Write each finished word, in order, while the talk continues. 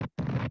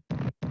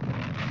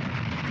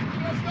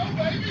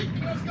baby.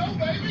 Let's go,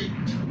 baby.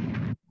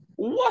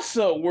 What's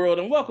up, world,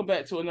 and welcome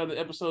back to another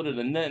episode of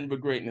the Nothing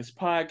But Greatness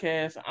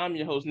podcast. I'm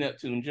your host,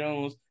 Neptune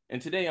Jones,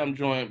 and today I'm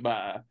joined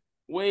by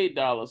Wade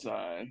Dollar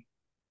Sign,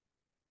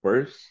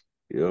 First,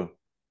 yeah.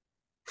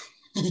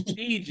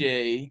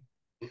 DJ,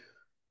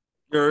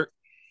 Dirt.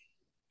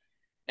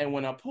 and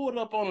when I pulled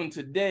up on him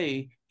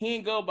today, he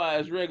ain't go by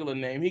his regular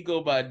name. He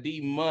go by D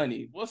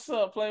Money. What's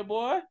up,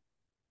 Playboy?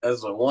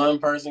 That's what one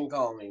person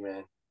called me,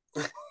 man.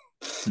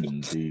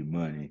 D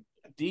Money.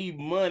 D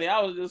Money. I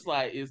was just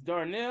like, is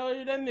Darnell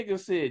here? That nigga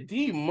said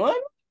D Money?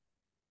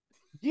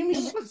 Give me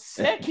 1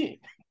 second.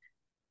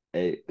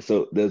 Hey,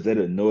 so does that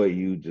annoy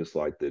you just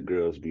like the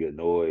girls be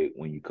annoyed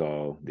when you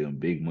call them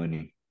big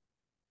money?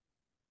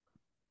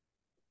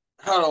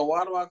 Hold on,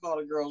 why do I call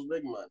the girls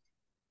big money?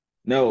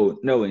 No,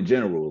 in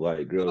general,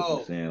 like girls be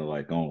Oh. saying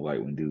like on like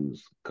when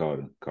dudes call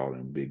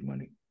them big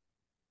money.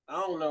 I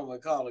don't know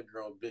what call a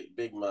girl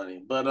big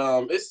money, but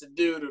it's the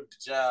dude of the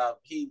job.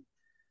 He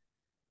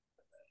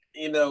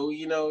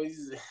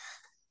he's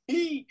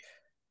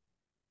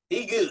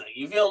he good.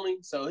 You feel me?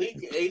 So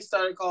he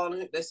started calling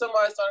him.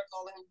 Somebody started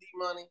calling him D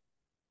Money.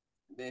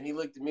 Then he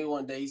looked at me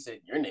one day. He said,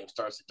 "Your name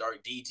starts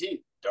with D too,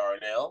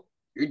 Darnell.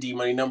 You're D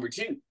Money number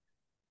 2."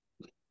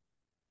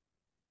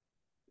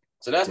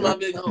 So that's my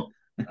big home.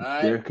 All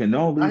right. There can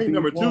only I ain't be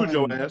number one. 2,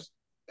 Joe ass.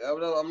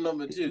 I'm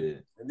number 2. Yeah.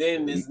 And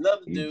then there's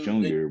another dude,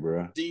 junior,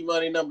 bro. D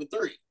Money number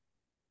 3.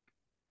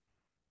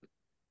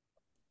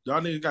 Y'all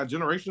niggas got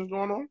generations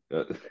going on.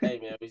 Hey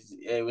man,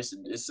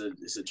 it's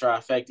a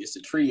trifecta. It's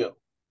a trio.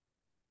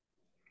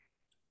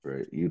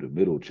 Right, you the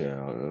middle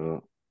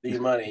child. D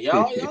Money,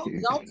 y'all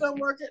come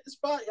work at the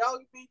spot. Y'all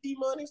can be D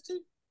Monies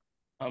too.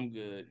 I'm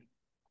good.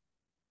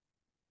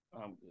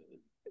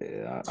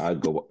 Yeah,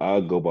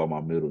 I'll go by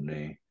my middle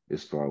name. It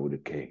start with a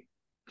K.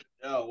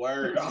 Oh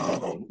word.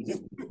 Oh.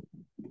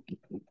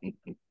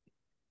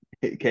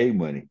 K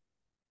Money.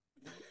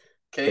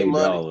 K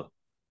Money. Dollar.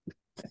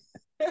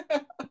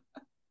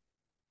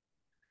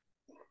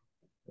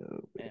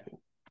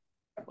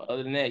 But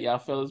other than that, y'all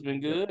fellas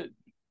been good?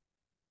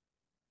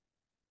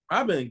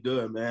 I've been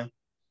good, man.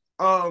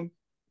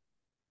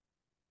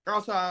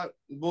 Outside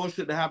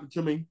bullshit that happened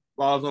to me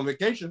while I was on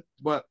vacation,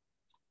 but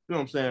you know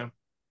what I'm saying.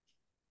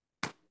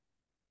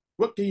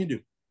 What can you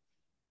do?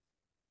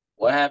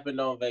 What happened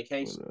on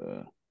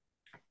vacation?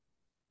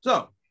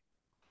 So,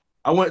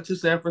 I went to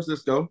San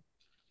Francisco,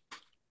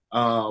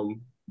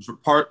 for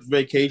part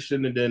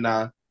vacation, and then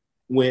I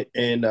went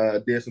and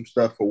did some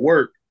stuff for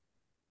work.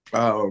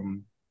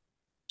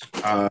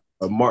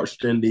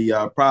 Marched in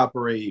the Pride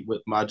Parade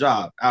with my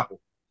job,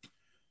 Apple.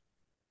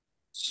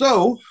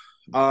 So,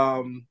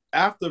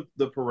 after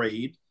the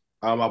parade,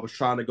 I was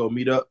trying to go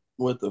meet up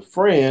with a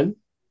friend,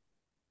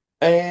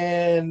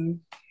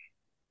 and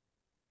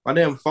my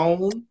damn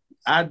phone,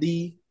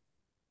 ID,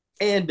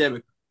 and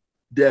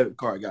debit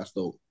card got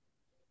stolen.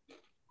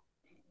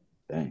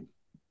 Dang.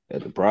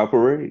 At the Pride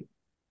Parade?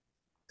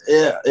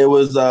 Yeah, it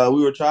was.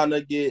 We were trying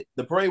to get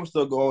the parade was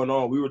still going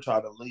on. We were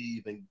trying to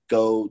leave and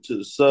go to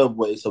the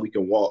subway so we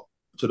can walk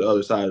to the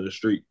other side of the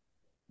street.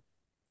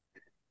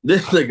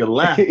 This nigga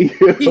laughing. He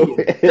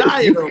is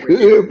dying over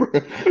here.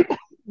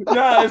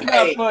 No, it's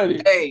not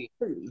funny. Hey,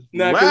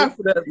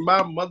 laughing at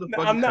my motherfucker.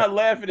 No, I'm not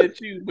laughing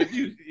at you, but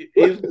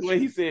it's when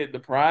he said the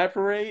Pride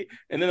Parade,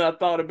 and then I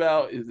thought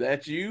about, is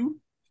that you?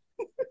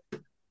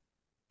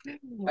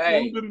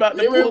 Hey, Ruben about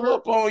to pull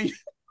up on you.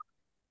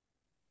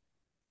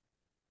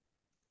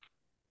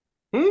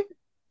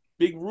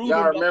 Big Ruben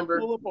y'all about remember?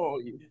 to pull up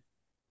on you.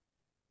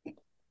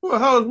 Who the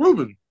hell is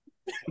Ruben?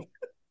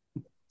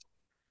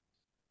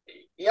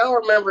 Y'all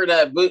remember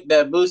that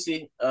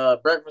Boosie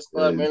Breakfast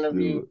Club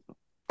interview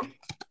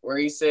where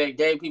he said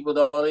gay people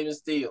don't even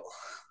steal?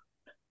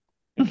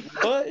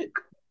 What?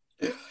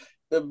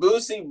 The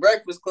Boosie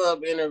Breakfast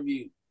Club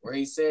interview where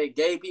he said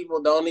gay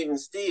people don't even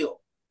steal.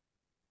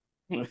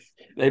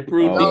 They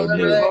proved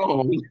me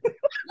wrong.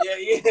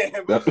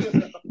 Yeah.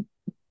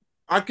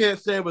 I can't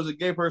say it was a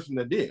gay person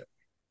that did.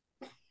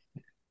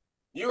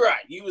 You're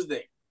right. You was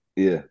there.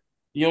 Yeah.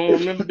 You don't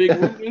remember Big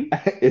Ruben?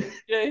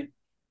 Jay?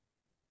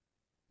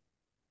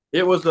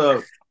 It was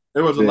a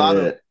lot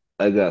of.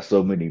 I got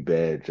so many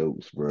bad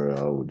jokes, bro.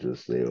 I would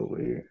just say over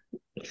here.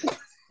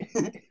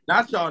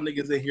 Not y'all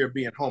niggas in here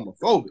being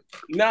homophobic.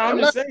 No, I'm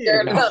just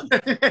saying.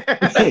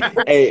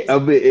 Hey, I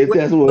mean, if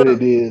that's what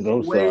it is,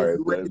 I'm sorry,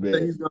 but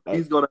man,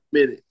 he's gonna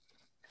admit it.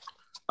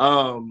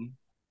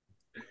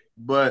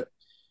 But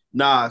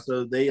nah.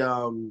 So they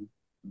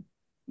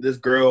this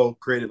girl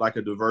created like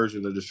a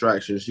diversion, a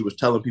distraction. She was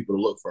telling people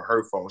to look for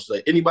her phone. She's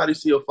like, anybody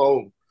see a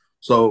phone?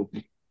 So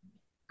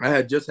I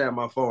had just had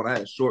my phone. I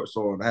had shorts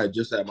on. I had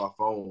just had my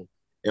phone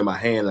in my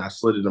hand, and I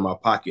slid it in my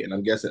pocket. And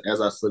I'm guessing as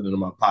I slid it in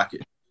my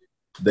pocket,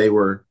 they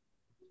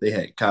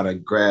had kind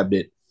of grabbed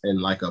it in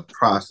like a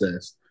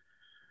process.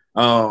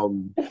 But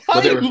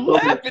they were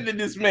laughing at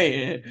this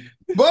man.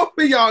 Both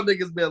of y'all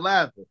niggas been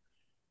laughing,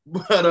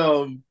 but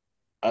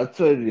I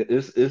tell you,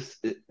 it's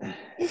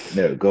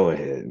no. Go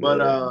ahead. But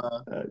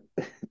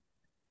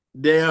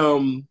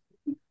damn,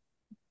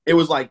 it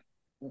was like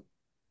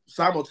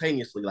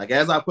simultaneously. Like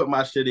as I put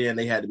my shit in,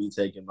 they had to be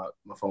taking my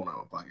phone out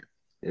of my pocket.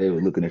 They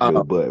were looking at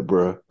your butt,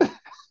 bro.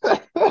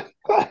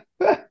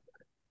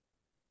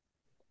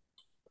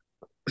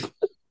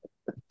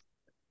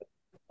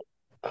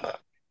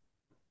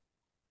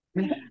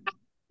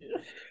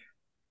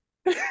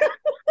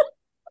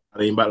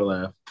 I ain't about to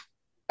laugh.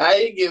 How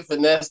you get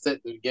finessed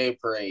at the gay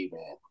parade,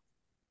 man?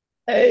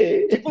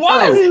 Hey,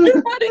 Why is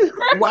everybody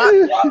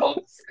cracking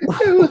jokes?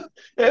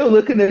 they were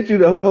looking at you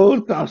the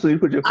whole time, so you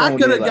put your I phone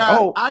could in have like, got,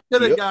 oh, I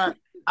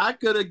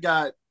could have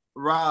got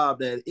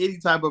robbed at any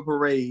type of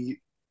parade.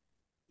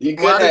 You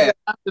could Why does have. it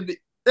have to be?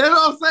 You know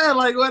what I'm saying?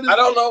 Like, what is? I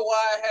don't know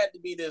why it had to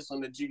be this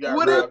one that you got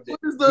robbed in. What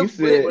is you the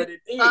said, But it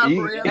did.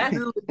 you, parade have to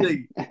do with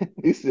it?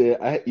 you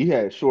said you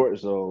had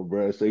shorts on,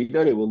 bro. So you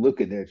know they were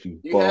looking at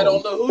you. You had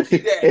on Balls. the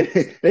hoochie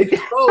daddies. they,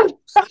 Exposed.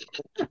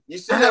 You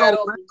should I have had had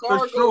on on some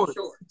cargo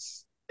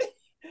shorts.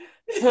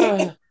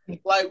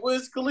 Like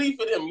Wiz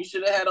Khalifa them. You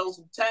should have had on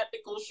some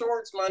tactical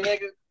shorts, my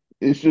nigga.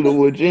 it should have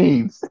worn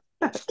jeans.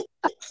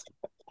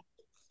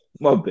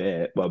 My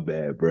bad,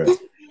 bro.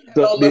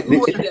 So On the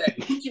hoochie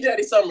daddy. Hoochie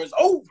daddy summer's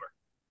over.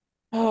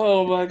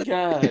 Oh my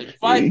God.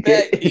 Fight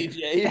back,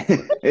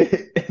 DJ.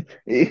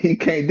 He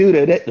can't do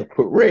that at the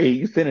parade.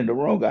 You sending the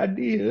wrong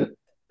idea.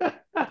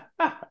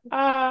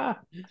 All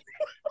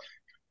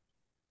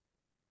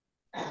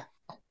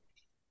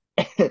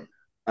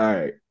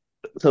right.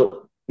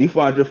 So you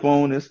find your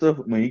phone and stuff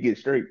when you get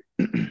straight.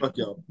 Fuck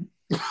y'all.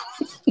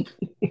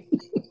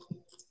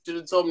 Should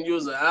have told me you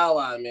was an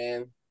ally,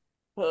 man.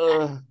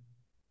 Uh,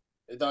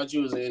 They thought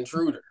you was an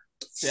intruder.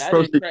 see,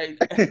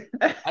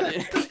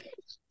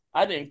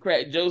 I didn't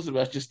crack jokes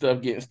about your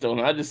stuff getting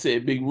stolen. I just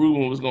said Big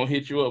Ruben was gonna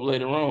hit you up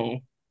later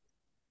on.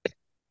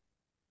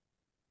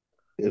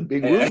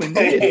 Big Ruben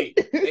did. Hey.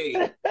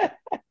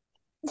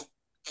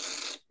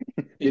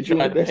 He Did you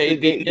tried to pay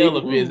investigate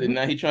Danielle Big a visit. Ruben?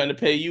 Now he's trying to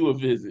pay you a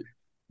visit.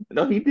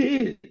 No, he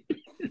did.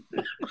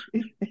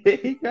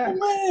 He got.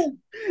 Man,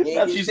 you ain't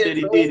That's get you shit said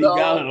he from did. me, He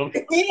got dog.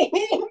 him.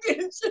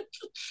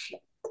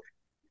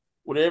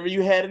 Whatever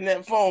you had in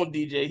that phone,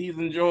 DJ, he's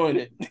enjoying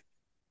it.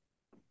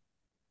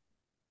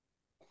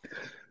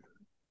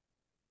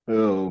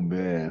 Oh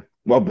man,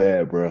 my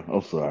bad, bro.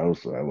 I'm sorry.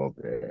 My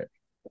bad.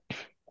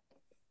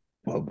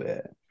 My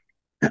bad.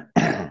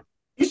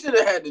 You should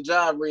have had the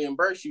job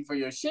reimburse you for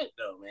your shit,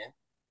 though, man.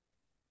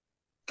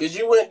 Because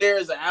you went there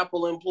as an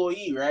Apple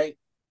employee, right?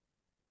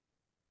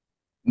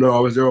 No, I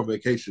was there on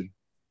vacation.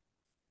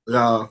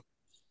 Being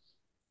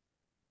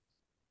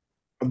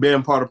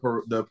part of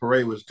the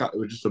parade was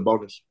just a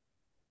bonus.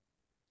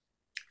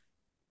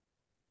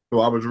 So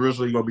I was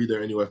originally gonna be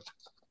there anyway.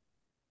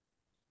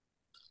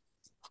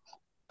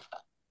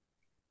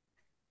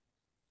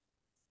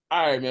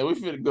 All right, man. We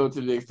finna go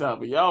to the next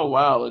topic. Y'all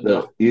wild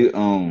enough.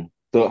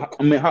 So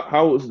I mean,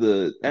 how was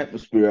the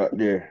atmosphere out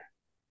there?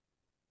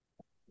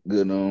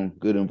 Good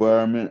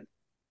environment.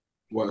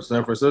 What,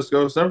 San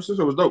Francisco? San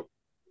Francisco was dope.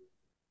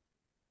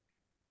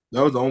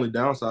 That was the only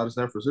downside of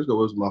San Francisco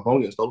was my phone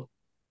getting stolen.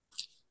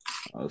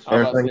 I was about to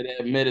Everything. say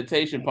that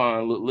meditation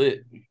pond looked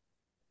lit.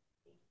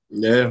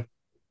 Yeah.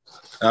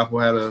 Apple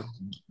had a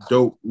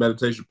dope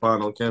meditation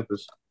pond on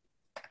campus.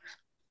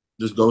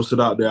 Just go sit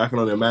out there. I can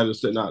only imagine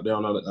sitting out there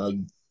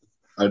on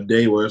a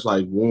day where it's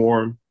like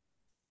warm.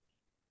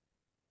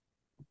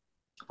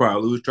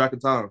 Probably lose track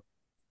of time.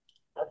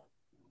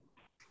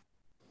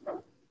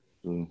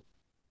 Lose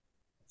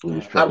I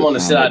track of want to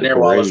sit time at out the there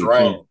while it's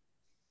parade raining. too.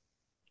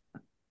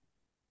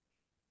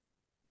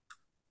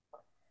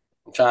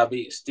 Try to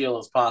be as still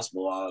as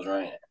possible while it's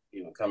raining.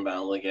 People come by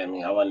and look at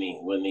me. I wouldn't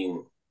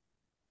even.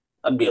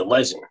 I'd be a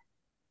legend.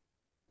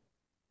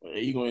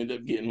 You're gonna end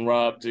up getting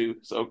robbed too.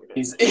 So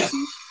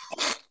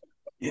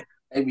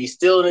They'd be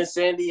still in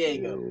San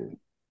Diego.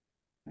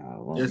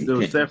 It's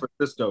still San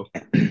Francisco.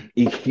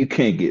 You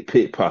can't get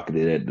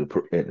pickpocketed at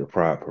the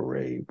Pride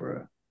Parade,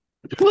 bro.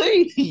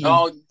 please.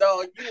 Dog,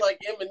 you like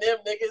Eminem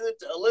niggas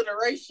into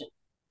alliteration.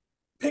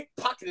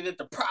 Pickpocketed at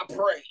the prop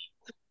parade.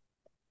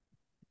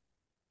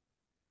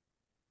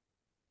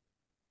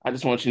 I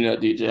just want you to know,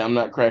 DJ, I'm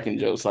not cracking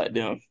jokes like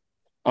them.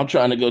 I'm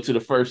trying to go to the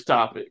first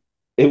topic.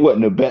 It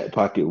wasn't a back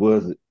pocket,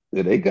 was it?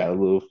 Yeah, they got a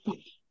little.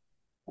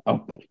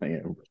 I'm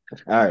playing.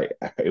 All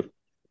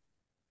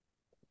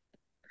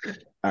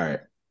right.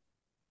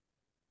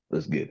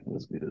 Let's get it.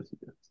 Let's get it.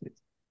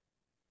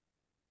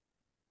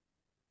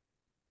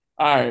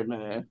 All right,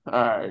 man. All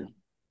right.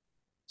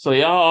 So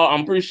y'all,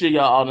 I'm pretty sure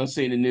y'all all done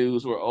seen the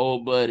news where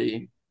old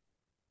buddy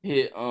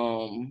hit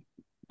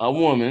a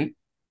woman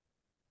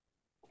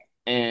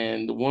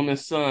and the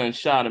woman's son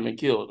shot him and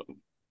killed him.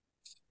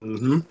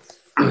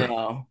 Mm-hmm.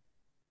 Now,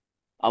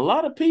 a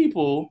lot of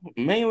people,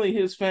 mainly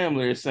his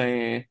family, are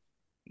saying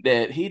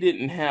that he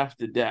didn't have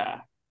to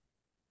die.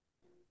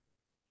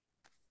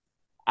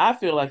 I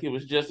feel like it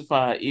was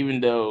justified, even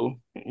though,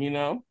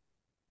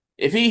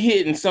 if he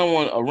hitting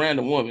someone, a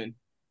random woman,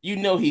 he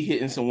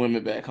hitting some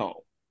women back home.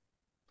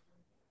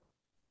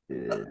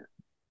 Yeah.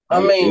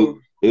 I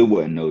mean, it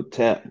wasn't no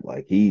tap.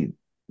 Like he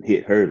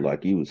hit her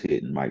like he was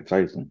hitting Mike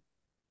Tyson.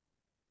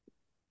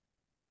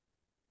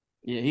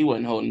 Yeah, he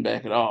wasn't holding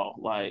back at all.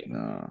 Like,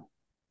 Nah.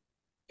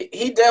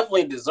 He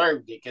definitely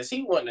deserved it because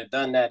he wouldn't have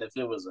done that if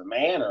it was a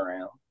man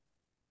around.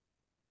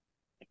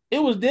 it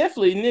was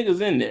definitely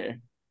niggas in there.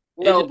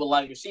 It No, just, but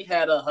like if she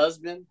had a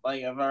husband,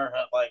 like if her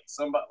like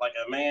somebody like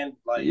a man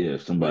like Yeah,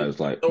 with somebody's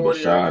like authority or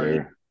beside her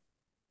her.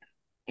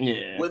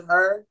 yeah, with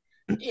her,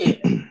 yeah.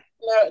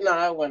 No,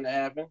 that wouldn't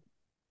happen.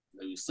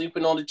 He was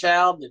sleeping on the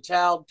child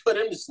put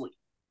him to sleep.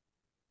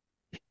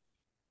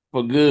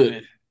 for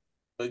good.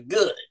 But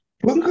good.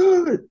 But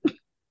good.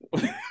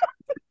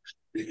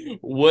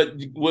 What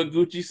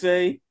Gucci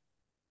say?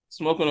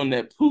 Smoking on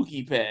that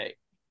Pookie pack.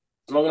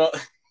 Smoking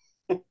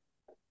on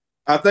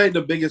I think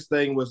the biggest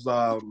thing was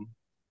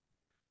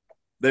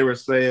they were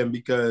saying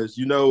because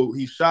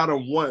he shot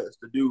him once,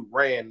 the dude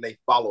ran, and they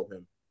followed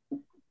him.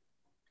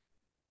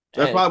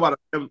 That's Hey, probably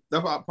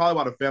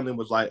why the family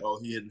was like, "Oh,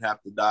 he didn't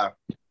have to die."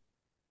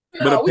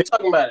 But No, we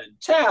talking about a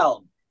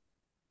child.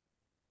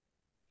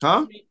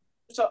 huh?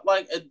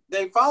 Like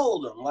they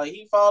followed him. Like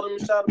he followed him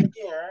and shot him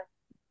again, right?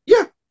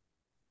 Yeah,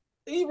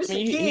 He was I a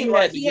mean, kid. he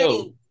Like had to he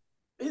go.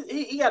 ain't.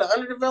 He got an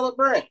underdeveloped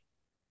brain.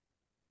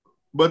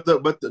 but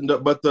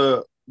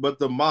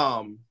the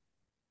mom,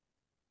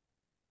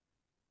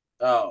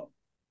 Oh,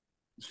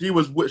 she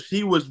was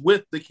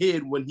with the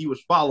kid when he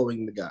was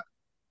following the guy.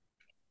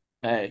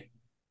 Hey,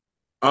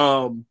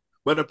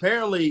 But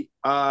apparently,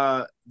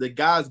 the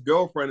guy's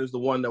girlfriend is the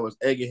one that was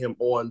egging him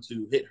on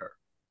to hit her.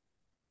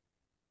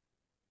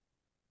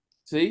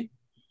 see,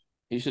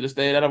 he should have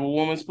stayed out of a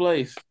woman's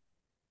place.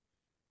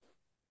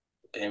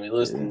 damn it! Yeah.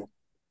 Listen.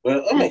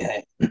 Well, I mean, If,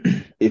 hey,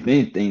 if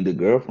anything, the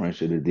girlfriend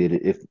should have did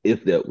it.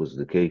 If that was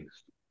the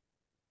case,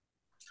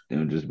 it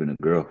would just been a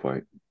girl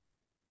fight.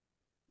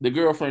 The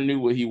girlfriend knew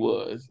what he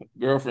was.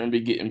 Girlfriend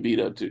be getting beat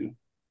up too.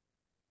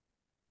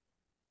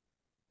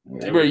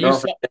 Yeah. Bro, every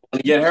girlfriend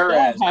want to you get her saw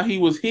ass. how he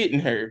was hitting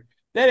her.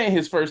 That ain't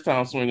his first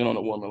time swinging on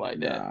a woman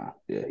like that. Nah,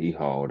 yeah, he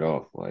hauled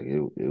off like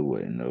it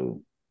wasn't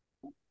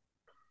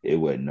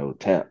no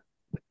tap.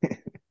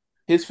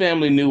 His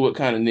family knew what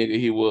kind of nigga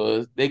he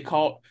was. They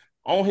called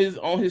on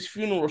his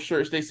funeral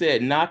shirts. They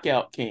said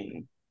 "Knockout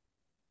King."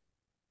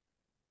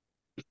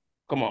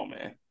 Come on,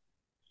 man.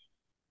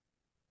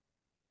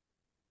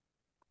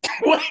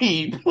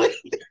 Please.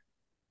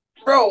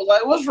 Bro,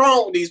 like, what's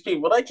wrong with these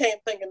people? They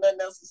can't think of nothing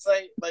else to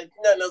say. Like,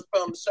 nothing else to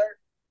put on the shirt.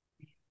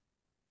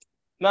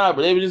 Nah,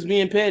 but they were just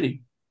being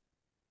petty.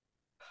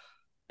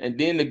 And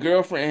then the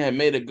girlfriend had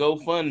made a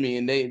GoFundMe,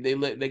 and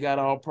they got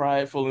all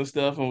prideful and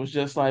stuff, and was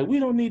just like, "We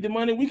don't need the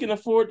money. We can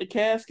afford the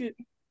casket."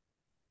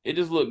 It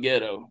just looked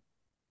ghetto.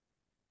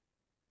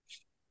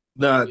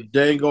 Nah,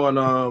 they ain't going.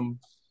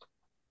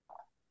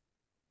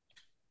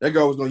 That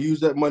girl was gonna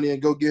use that money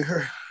and go get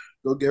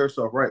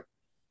herself right.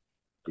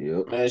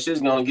 Yep. Man,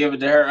 she's gonna give it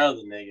to her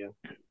other nigga.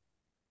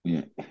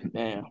 Yeah.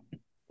 Damn,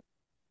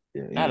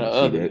 Yeah. You not the ain't see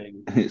other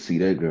nigga. that see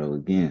that girl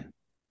again.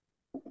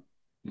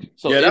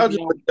 So Yeah, if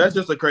y'all, that's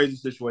just a crazy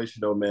situation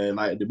though, man.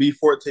 Like to be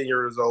 14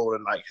 years old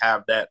and like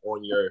have that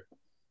on your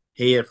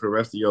head for the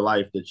rest of your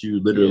life that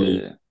you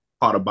literally Yeah.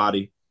 caught a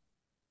body.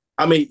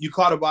 I mean, you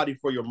caught a body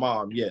for your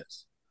mom,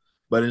 yes,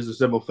 but it's a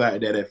simple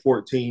fact that at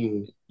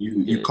 14,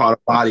 you Yeah. caught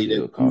a You body that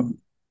still caught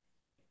him.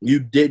 you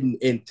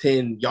didn't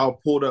intend. Y'all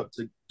pulled up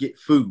to get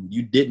food.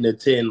 You didn't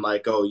intend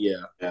like, oh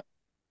yeah, Yeah.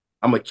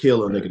 I'm gonna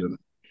kill a Right. nigga tonight.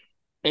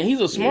 and he's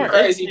a Yeah. smart,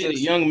 Crazy educated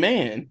just young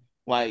man.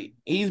 Like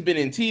he's been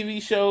in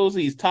TV shows.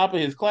 He's top of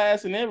his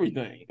class and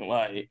everything.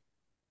 Like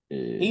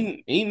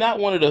Yeah. he not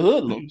one of the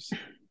hoodlums. I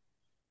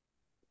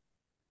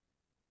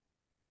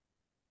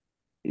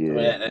mean,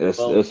 Yeah. That's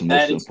well, that's most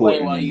that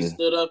explained important why in he the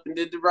stood up and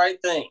did the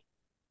right thing.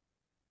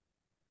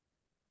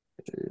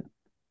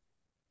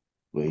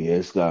 but yeah,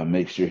 it's gotta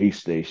make sure he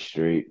stays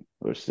straight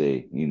or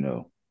stay,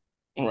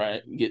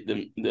 Right. Get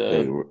stay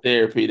the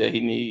therapy that he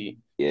need.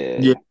 Yeah,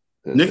 yeah.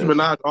 Cause Nicki that's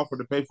Minaj offered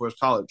to pay for his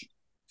college.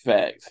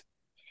 Facts.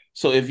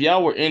 So if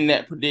y'all were in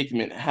that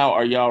predicament, how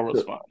are y'all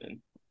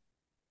responding?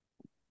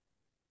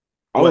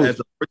 I What as was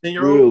a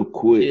 14-year-old? real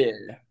quick.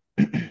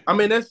 Yeah. I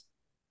mean,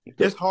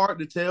 it's hard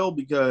to tell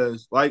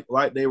because like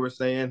they were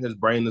saying, his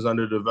brain is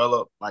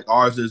underdeveloped. Like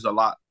ours is a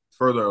lot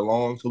further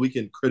along, so we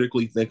can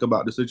critically think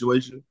about the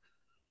situation.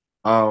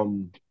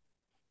 Um,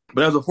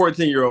 but as a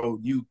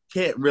 14-year-old, you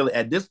can't really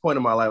at this point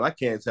in my life, I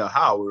can't tell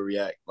how I would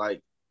react.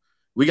 Like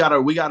we got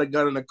a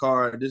gun in the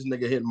car, this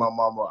nigga hitting my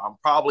mama. I'm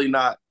probably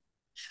not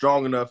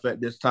strong enough at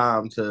this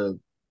time to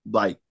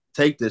like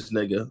take this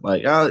nigga.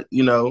 Like Yeah,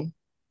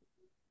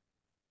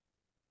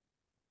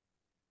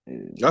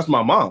 that's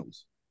my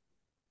mom's.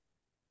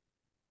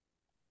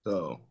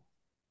 So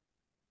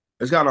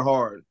it's kind of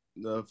hard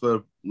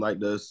for like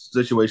the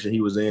situation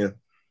he was in.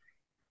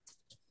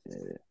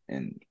 yeah.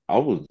 And I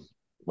was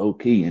low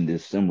key in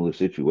this similar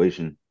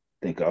situation.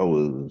 I think I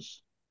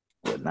was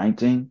what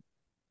 19,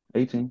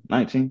 18,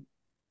 19.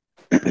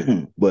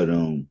 But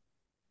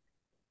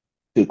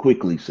it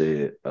quickly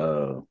said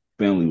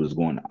family was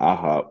going to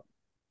IHOP.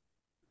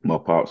 My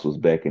pops was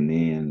backing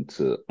in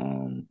to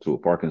a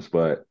parking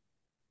spot.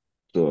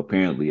 So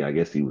apparently I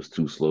guess he was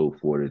too slow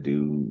for the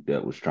dude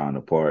that was trying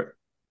to park.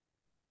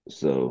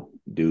 So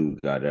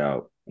dude got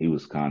out he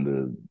was kind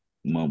of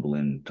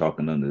mumbling,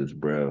 talking under his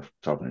breath,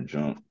 talking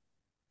junk.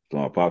 So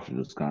my pops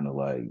was just kind of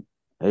like,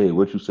 "Hey,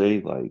 what you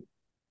say? Like,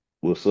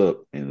 what's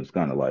up?" And it was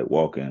kind of like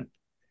walking.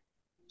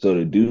 So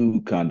the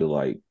dude kind of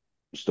like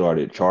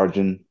started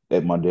charging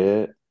at my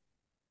dad,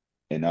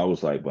 and I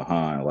was like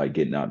behind, like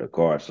getting out of the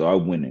car. So I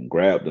went and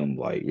grabbed him,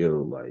 like, "Yo,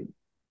 like,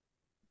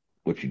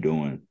 what you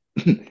doing?"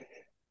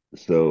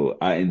 So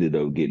I ended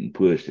up getting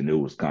pushed, and it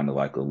was kind of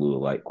like a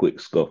little like quick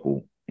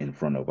scuffle in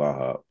front of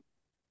IHOP.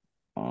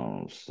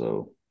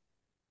 So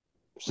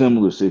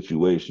similar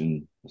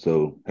situation.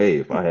 So hey,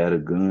 if I had a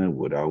gun,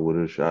 would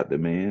have shot the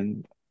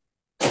man?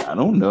 I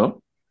don't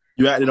know.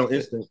 You acted on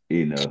instinct.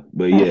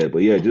 But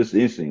yeah, just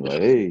instinct,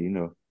 like, hey,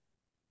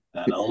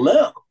 I don't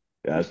know.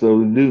 that's what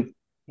we do.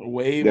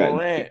 Wave a Got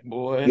rat,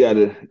 boy.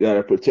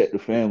 gotta protect the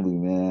family,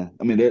 man.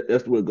 I mean,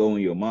 that's what go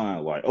in your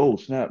mind, like, oh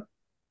snap,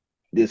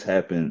 this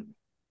happened.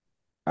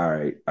 All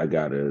right, I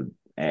gotta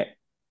act.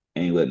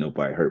 Ain't let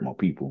nobody hurt my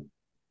people.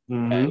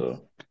 Mm-hmm.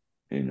 So,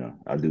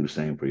 I do the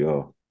same for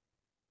y'all.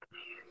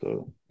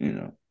 So,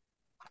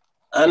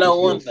 I know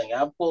it's one just thing.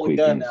 I pull a quick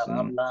gun out. instinct.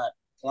 I'm not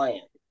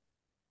playing.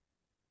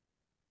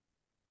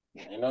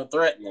 Ain't no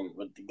threatening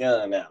with the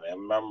gun out.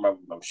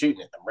 I'm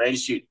shooting it. I'm ready to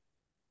shoot.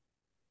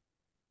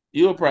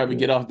 You'll probably Yeah.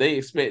 get off. They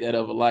expect that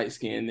of a light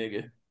skinned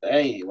nigga.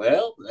 Hey,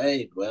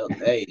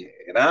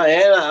 and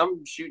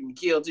I'm shooting to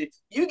kill too.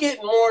 You get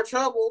in more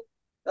trouble.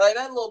 Like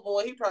that little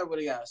boy, he probably would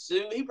have got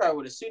sued. He probably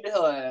would have sued the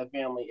hell out of that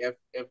family if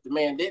the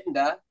man didn't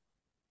die.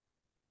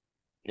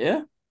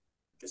 Yeah.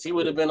 Because he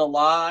would have been a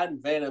lie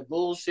and made a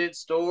bullshit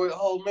story.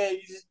 Oh man,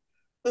 you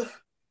just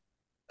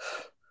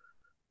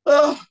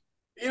oh,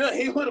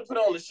 he would have put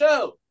on the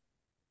show.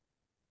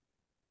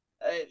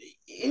 Hey,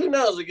 who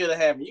knows what could have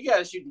happened? You got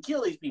to shoot to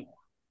kill these people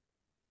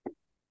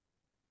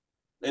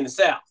in the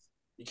South.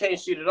 You can't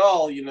shoot at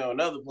all, in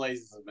other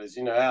places,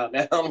 but out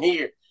down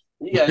here,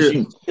 you got to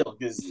shoot to kill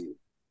because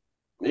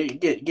it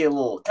get a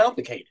little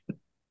complicated.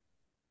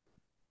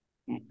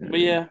 But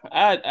yeah,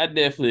 I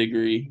definitely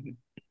agree.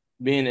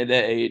 Being at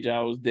that age,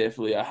 I was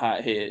definitely a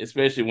hothead,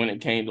 especially when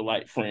it came to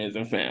like friends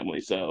and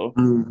family. So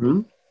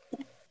Mm-hmm.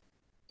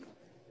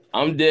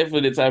 I'm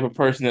definitely the type of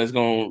person that's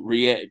gonna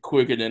react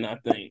quicker than I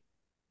think.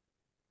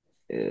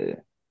 Yeah.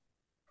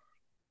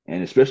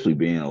 And especially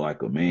being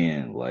like a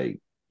man, like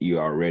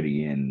you're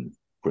already in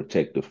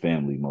protect the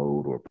family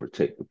mode or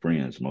protect the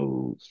friends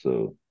mode.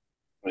 So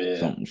Yeah.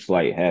 something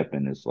slight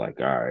happen, it's like,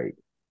 all right,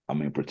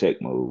 I'm in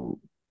protect mode.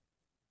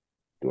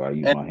 Do I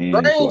use And my hands?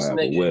 Do I strange have a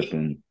nigga, he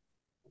weapon?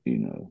 You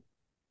know,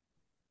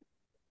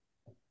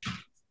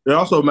 It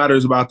also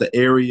matters about the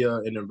area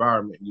and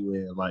environment you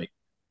in. Like,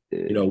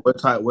 yeah,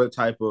 what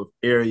type of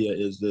area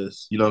is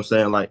this? You know what I'm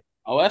saying? Like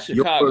Oh, that's your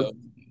Chicago.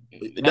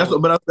 That that's was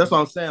what but that's what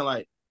I'm saying.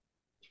 Like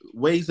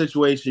Wade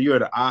situation, you're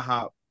at the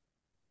IHOP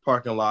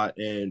parking lot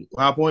in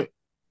High Point.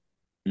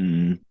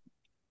 mm,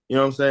 You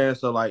know what I'm saying?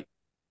 So like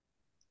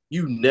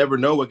you never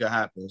know what could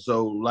happen.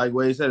 So like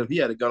Wade said, if he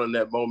had a gun in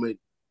that moment,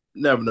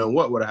 never know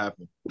what would have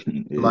happened.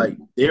 yeah, Like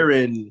they're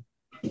in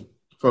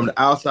from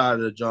the outside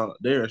of the junk,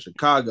 they're in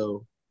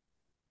Chicago.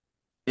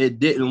 It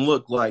didn't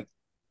look like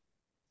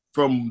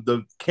from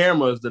the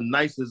cameras the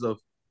nicest of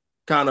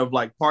kind of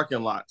like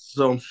parking lots.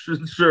 So I'm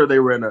sure they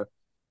were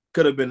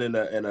could have been in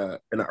an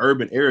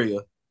urban area.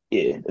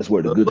 yeah. That's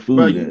where the But, good but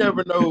food you at.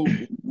 never know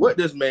what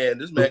this man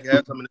could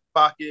have something in his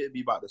pocket,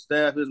 be about to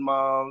stab his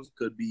moms,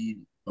 could be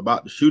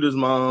about to shoot his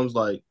moms.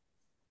 Like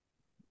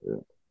Yeah,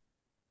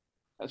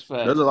 that's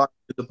there's a facts. lot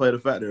to play the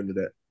factor into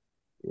that.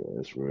 yeah,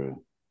 that's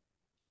real.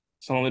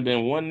 It's only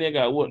been one nigga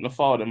I wouldn't have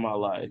fought in my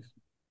life,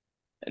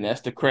 and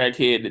that's the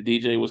crackhead that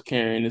DJ was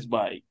carrying his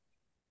bike.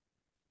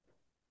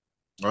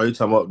 Oh, you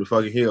talking about the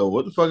fucking hill?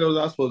 What the fuck was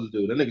I supposed to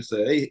do? That nigga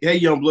said, "Hey,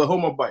 young blood,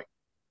 hold my bike."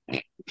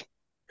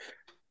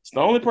 It's the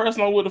only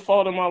person I would have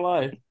fought in my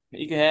life.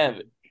 He can have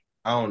it.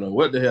 I don't know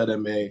what the hell that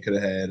man could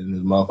have had in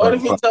his what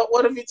if motherfucking he pocket. told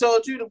what if he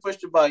told you to push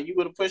the bike? You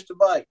would have pushed the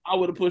bike. I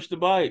would have pushed the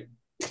bike.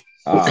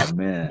 Ah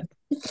man,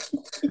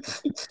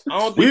 I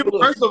don't We think. were,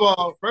 Look,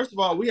 first of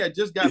all, we had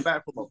just got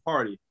back from a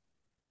party,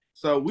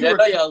 so we Yeah,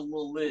 were I know y'all was a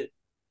little lit.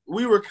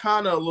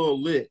 kind of a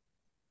little lit,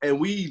 and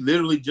we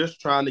literally just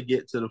trying to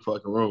get to the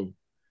fucking room.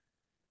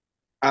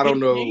 I he don't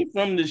know, came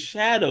from the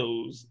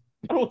shadows.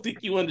 I don't think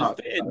you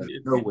understand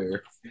this.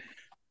 nowhere.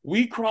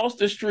 We crossed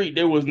the street.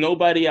 There was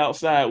nobody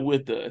outside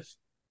with us.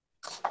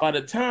 By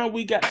the time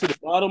we got to the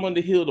bottom of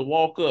the hill to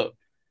walk up,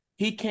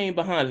 he came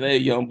behind us. Hey,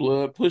 young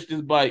blood, pushed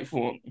his bike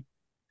for me.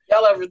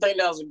 Y'all ever think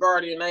that was a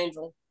guardian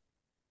angel?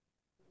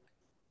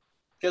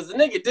 Because the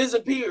nigga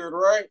disappeared,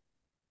 right?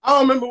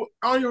 I don't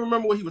even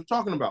remember what he was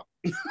talking about.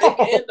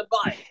 Nigga and the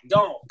bike,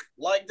 donk,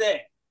 like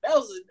that. That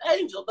was an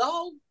angel,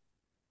 dog.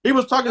 He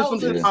was talking That some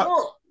was in shit the yeah, about.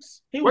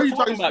 slums. He What was are you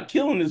talking talking? about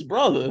killing his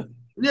brother.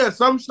 Yeah,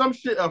 some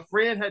shit a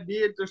friend had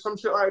did or some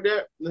shit like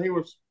that. And he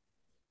was,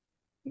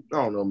 I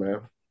don't know,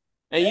 man.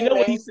 And you Hey know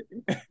what man, he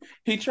said?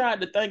 He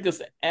tried to thank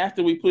us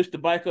after we pushed the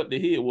bike up the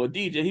hill. Well,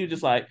 DJ, he was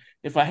just like,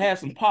 if I had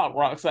some pop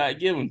rocks, I'd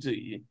give them to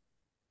you.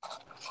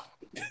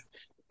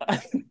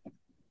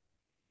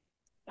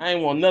 I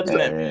ain't want nothing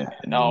that yeah.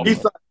 bad, dog. He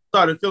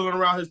started feeling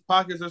around his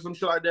pockets or some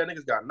shit like that.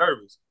 Niggas got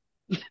nervous.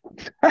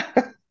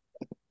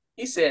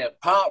 He said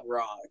pop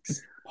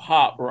rocks.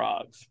 Pop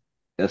rocks.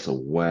 That's a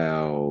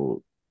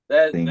wild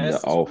thing to That's a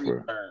street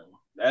offer. term.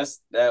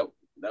 That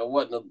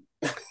wasn't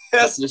a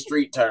that's the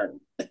street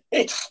term.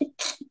 He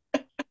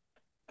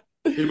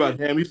about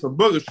to hand me some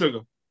booger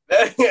sugar.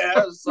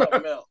 that was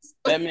something else.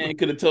 That man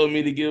could have told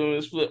me to give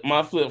him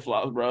my flip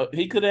flops, bro.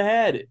 He could have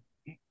had it.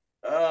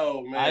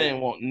 Oh man. I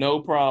didn't want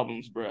no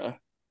problems, bro.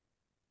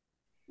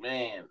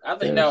 Man, I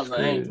think that That's was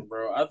an crazy. angel,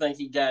 bro. I think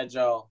he got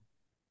y'all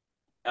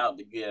out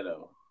the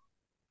ghetto.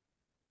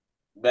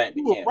 Back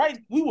to campus. Right.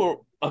 We were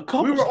a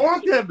couple. We were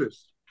on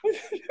campus.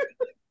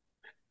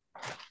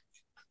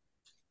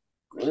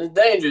 It's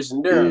dangerous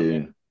in Durham, Yeah.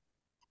 man.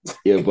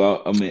 Yeah,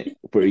 but I mean,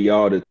 for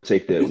y'all to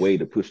take that way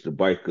to push the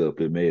bike up,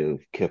 it may have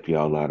kept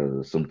y'all out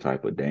of some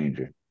type of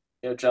danger.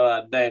 Kept y'all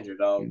out of danger,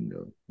 dog.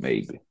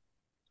 Maybe.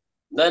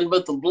 Nothing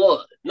but the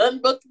blood. Nothing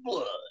but the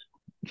blood.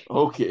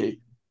 Okay.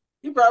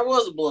 He probably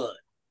was a blood.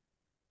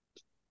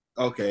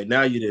 Okay,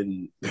 now you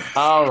didn't.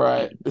 All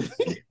right.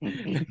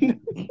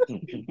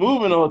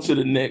 Moving on to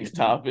the next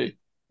topic.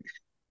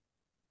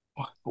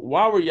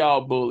 Why were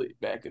y'all bullied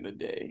back in the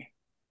day?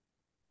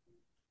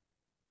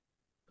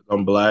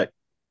 I'm black.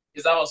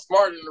 Because I was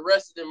smarter than the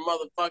rest of them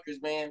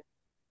motherfuckers, man.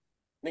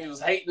 Niggas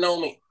was hating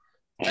on me.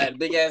 I had a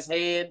big ass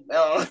head.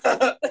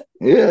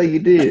 Yeah, you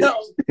did. I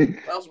was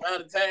from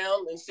out of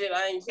town and shit.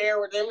 I ain't care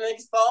what them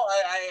niggas thought.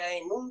 I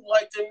ain't moved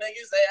like them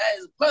niggas. I had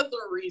a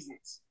plethora of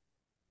reasons.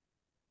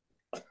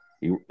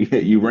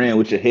 You ran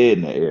with your head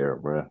in the air,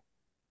 bro.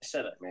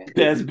 Shut up, man.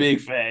 That's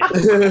big fact.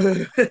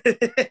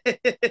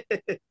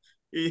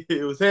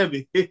 It was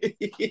heavy.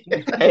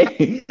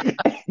 Hey.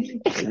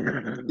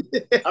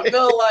 I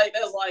feel like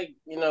that's like,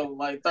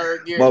 like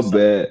third gear. My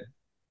bad.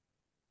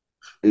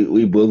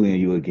 We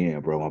bullying you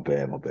again, bro. My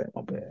bad. Man,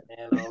 oh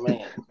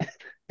man.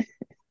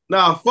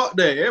 Nah, fuck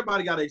that.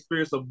 Everybody got to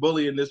experience some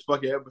bullying in this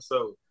fucking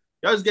episode.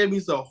 Y'all just gave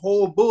me some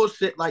whole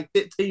bullshit like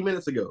 15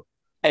 minutes ago.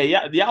 Hey,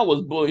 y'all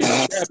was bullying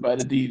the crap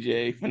out of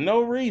DJ for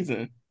no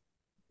reason.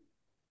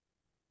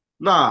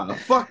 Nah,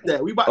 fuck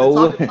that. We about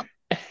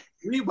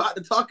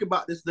to talk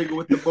about this nigga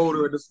with the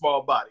motor and the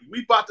small body.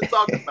 We about to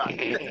talk about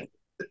it.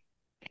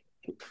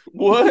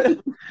 What?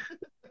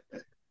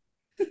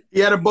 He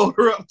had a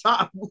motor up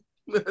top,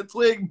 a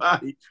twig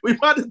body. We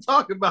about to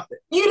talk about it.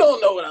 You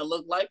don't know what I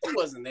look like. You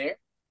wasn't there.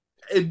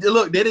 And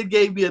look, they didn't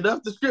give me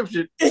enough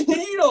description.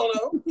 You don't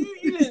know.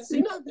 You didn't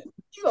see nothing.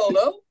 You don't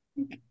know.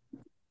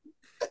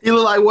 He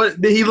looked like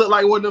what? Did he look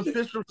like one of them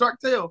fish from Shark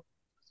Tale?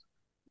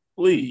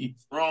 Please.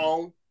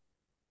 Wrong.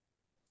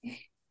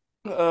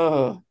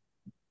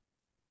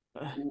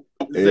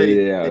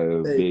 Zay,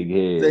 Yeah, big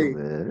head, Zay,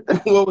 man.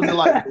 what was it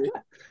like?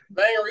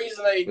 Main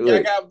reason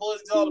I got bullied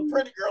because all the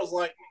pretty girls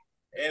like me.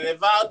 And if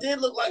I did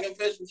look like a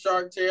fish from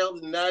Shark Tale,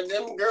 then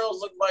them girls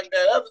look like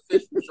that other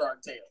fish from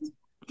Shark Tale.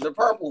 The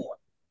purple one.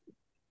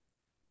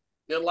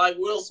 They're like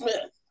Will Smith.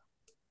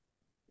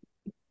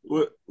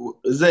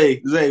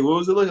 Zay, what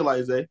was it looking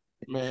like, Zay?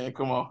 Man,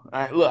 come on.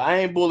 I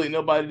ain't bullied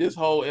nobody this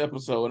whole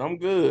episode. I'm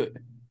good.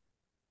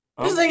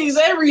 This nigga's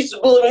every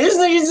bully. This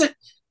nigga's.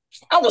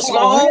 I was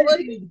small.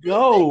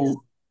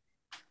 Go.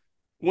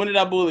 When did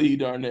I bully you,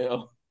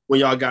 Darnell?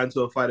 When y'all got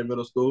into a fight in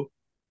middle school?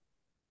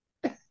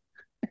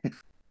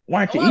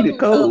 Why don't you eat a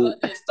cold?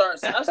 I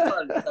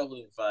started a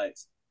couple of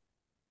fights.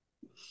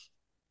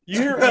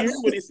 You hear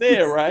what he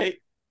said, right?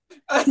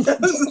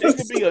 It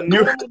could be a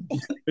normal.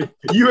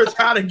 You were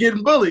tired of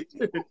getting bullied.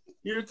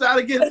 You were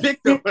tired of getting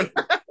picked on.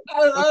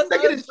 I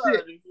started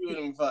a few of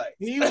them fights.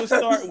 He would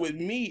start with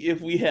me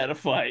if we had a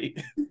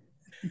fight.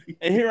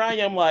 And here I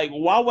am like,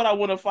 why would I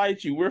want to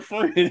fight you? We're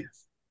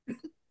friends.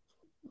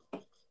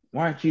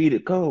 Why don't you eat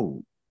it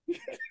cold?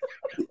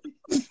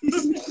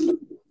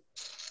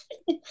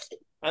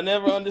 I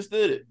never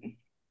understood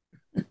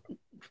it.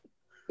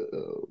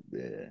 Oh,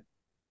 man.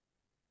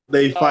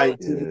 They fight.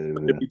 Yeah,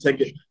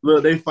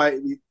 Look, they fight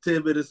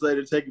 10 minutes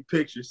later taking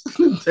pictures,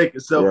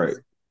 taking selfies.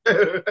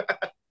 Right.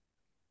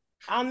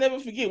 I'll never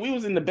forget. We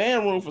was in the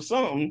band room for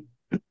something.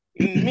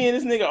 Me and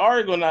this nigga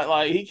arguing,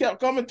 like he kept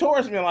coming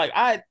towards me. Like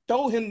I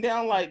throw him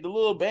down like the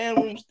little band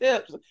room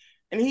steps,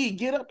 and he'd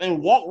get up and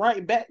walk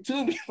right back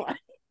to me. Like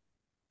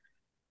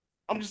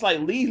I'm just like,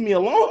 leave me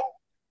alone.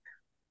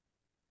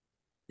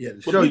 Yeah,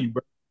 to show you,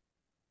 bro.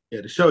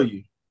 Yeah, to show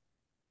you.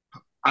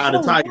 Eye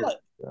of the tiger.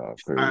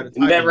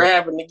 Never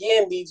happened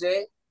again,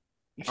 DJ.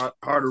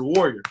 Harder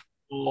warrior.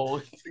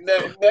 Oh,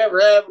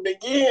 never happened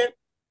again.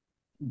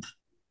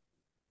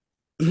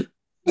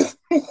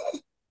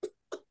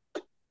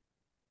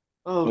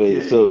 okay.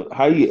 Wait, so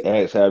how you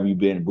ask have you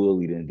been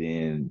bullied and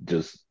then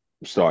just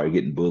started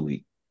getting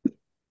bullied?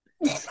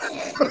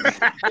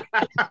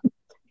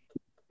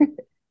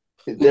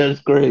 That's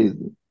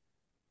crazy.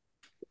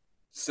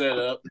 Set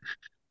up.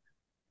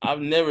 I've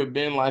never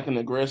been like an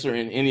aggressor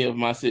in any of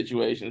my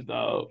situations,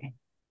 dog.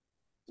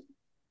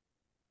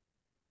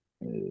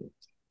 Yeah.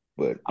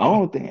 But I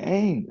don't think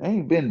I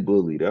ain't been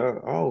bullied.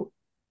 I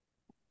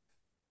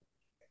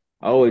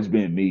always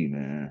been me,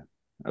 man.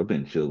 I've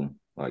been chilling.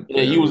 like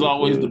Yeah, that you was real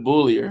always the good.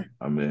 bullier.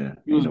 I mean,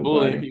 You was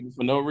bullying people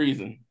for no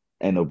reason.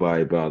 ain't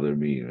nobody bother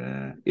me,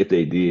 man. If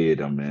they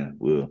did, I mean,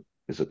 well,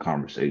 it's a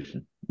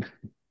conversation.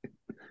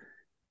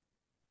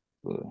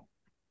 Well,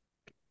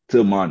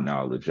 to my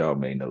knowledge, y'all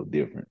may know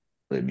different.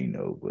 Let me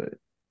know, but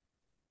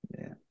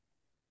yeah,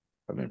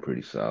 I've been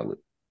pretty solid.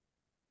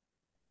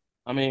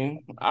 I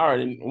mean,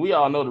 we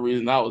all know the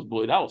reason I was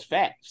bullied. I was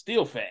fat,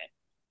 still fat.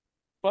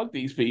 Fuck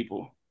these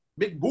people.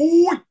 Big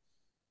boy.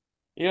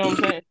 You know what I'm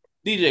saying?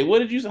 DJ, what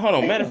did you say? Hold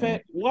on. Matter of Damn.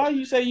 fact, why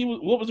you say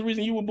what was the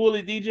reason you were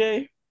bullied,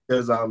 DJ?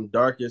 Because I'm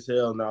dark as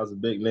hell and I was a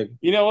big nigga.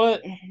 You know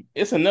what?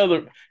 It's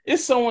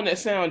someone that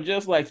sounds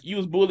just like you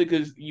was bullied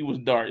because you was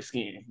dark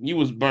skinned. You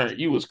was burnt.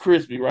 You was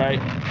crispy, right?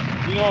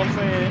 You know what I'm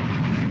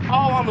saying?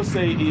 All I'm gonna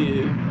say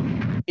is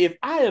if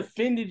I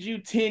offended you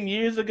 10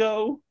 years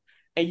ago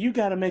and you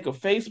gotta make a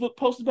Facebook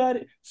post about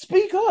it,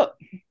 speak up.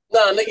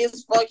 Nah,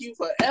 niggas fuck you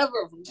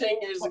forever from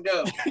 10 years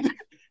ago.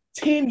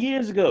 10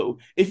 years ago.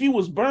 If you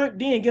was burnt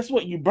then, guess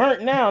what? You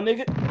burnt now,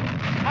 nigga.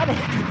 I don't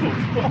give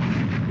a fuck.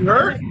 You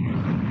hurt?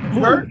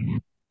 You hurt?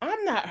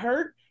 I'm not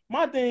hurt.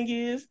 My thing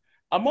is,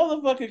 a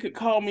motherfucker could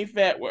call me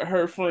fat with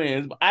her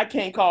friends, but I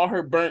can't call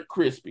her burnt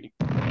crispy.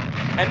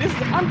 And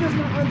I'm just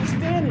not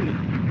understanding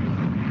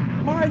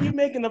it. Why are you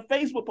making a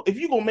Facebook If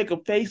you gonna make a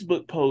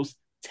Facebook post,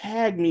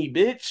 tag me,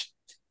 bitch.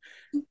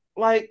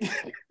 Like,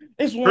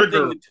 it's one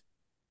Trigger. thing to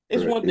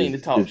it's one thing to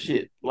talk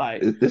shit.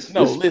 Like,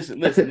 no, this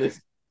listen.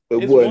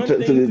 It's boy one took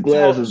thing his to talk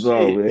glasses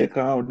off, shit. man.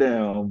 Calm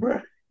down,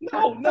 bro.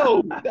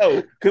 No.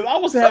 Because I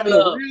was Turn having a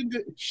up. real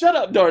good. Shut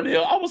up,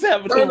 Darnell.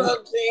 Turn up,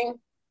 King.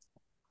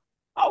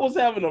 I was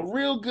having a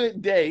real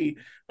good day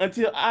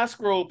until I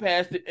scrolled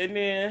past it, and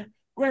then,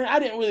 granted, I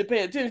didn't really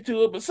pay attention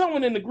to it, but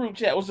someone in the group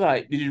chat was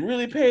like, "Did you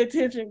really pay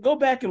attention? Go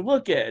back and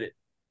look at it."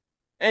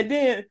 And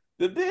then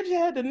the bitch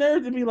had the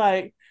nerve to be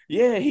like,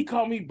 "Yeah, he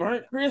called me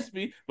burnt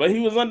crispy, but he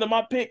was under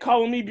my pick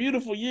calling me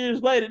beautiful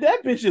years later."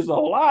 That bitch is a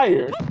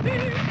liar.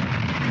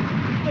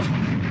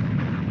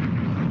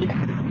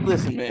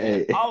 Listen, man.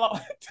 Hey,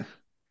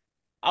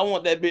 I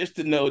want that bitch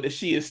to know that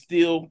she is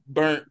still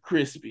burnt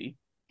crispy.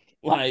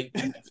 Like,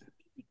 You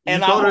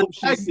and I told her hope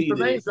she see the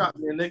name this. drop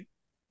me, nigga.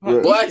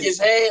 bro, Black as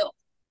hell.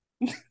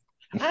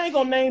 I ain't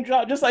gonna name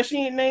drop just like she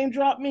ain't name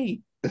drop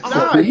me. Nah,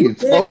 what are you you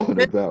can't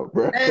talking about,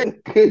 bro? say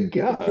Good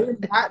you God.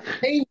 cannot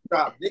name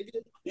drop, nigga.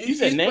 You You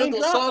said name sprinkle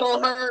drop?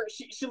 salt on her,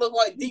 she look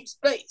like deep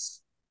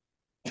space.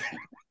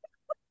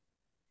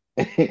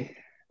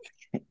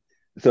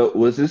 So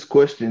was this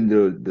question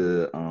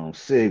the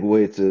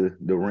segue to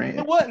the It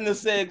rant? wasn't a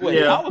segue.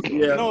 Yeah, I was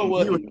yeah. no, it He was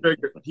wasn't.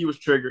 triggered. He was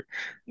triggered.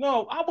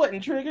 No, I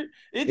wasn't triggered.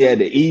 It Yeah, just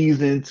to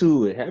ease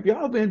into it. Have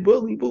y'all been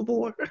bullied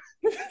before?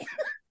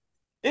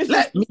 it's just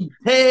Let me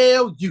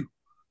tell you.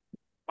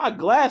 my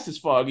glass is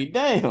foggy.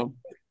 Damn.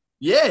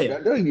 Yeah.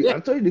 Yeah. I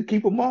told you to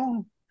keep them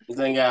on. This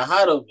thing got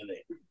hot over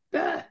there.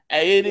 God.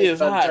 Hey, it It's is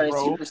about to hot, turn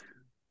bro. super.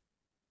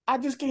 I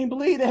just can't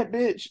believe that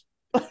bitch.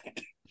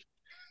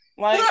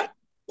 Like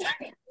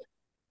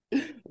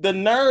the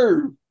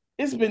nerve.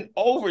 It's been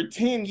over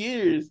 10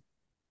 years.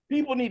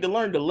 People need to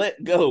learn to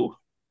let go.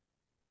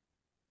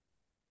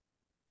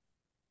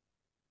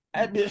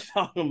 That bitch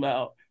talking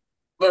about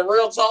But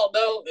real talk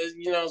though, is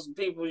some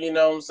people, what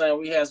I'm saying,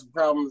 we had some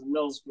problems in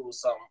middle school or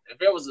something. If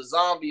there was a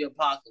zombie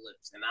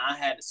apocalypse and I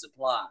had the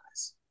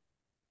supplies,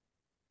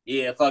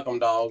 yeah, fuck them,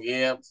 dog.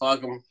 Yeah,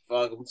 fuck them.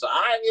 So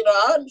I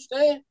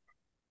understand.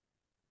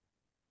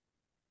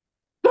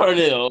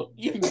 Darnell,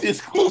 you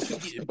this close to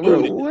getting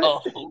Bro, booted. what?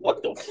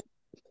 Oh,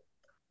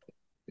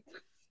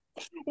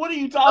 what are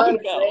you I talking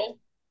about? understand.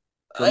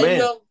 So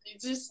man,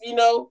 It's just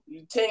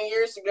 10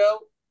 years ago.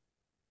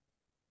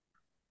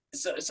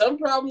 So, some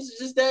problems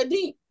are just that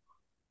deep.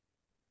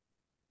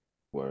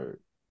 Word.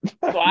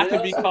 So I You can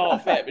know be what I'm saying?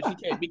 called fat, but she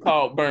can't be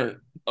called burnt.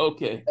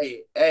 Okay.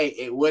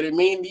 Hey, what it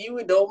mean to you,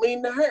 it don't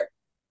mean to her.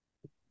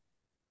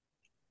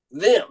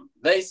 Them,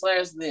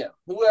 they/them,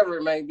 whoever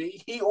it may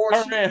be, he or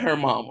Her she. and her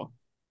mama.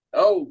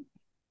 Oh,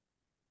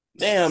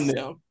 Damn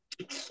them.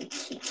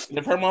 And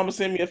if her mama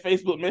send me a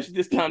Facebook message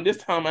this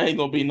time I ain't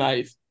gonna be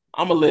nice.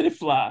 I'm gonna let it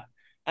fly.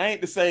 I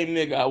ain't the same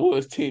nigga I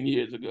was 10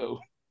 years ago.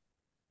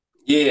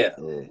 yeah,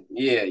 Yeah.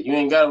 yeah. You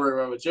ain't gotta worry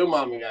about what your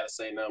mama gotta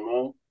say no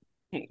more.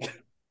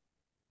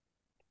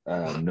 I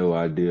have no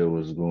idea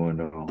what's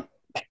going on.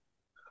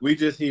 we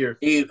just here.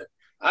 Either.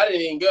 I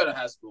didn't even go to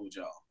high school with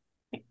y'all.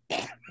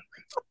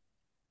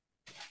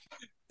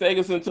 Take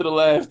us into the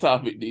last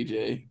topic,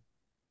 DJ.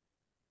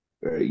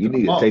 You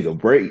need to take a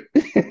break.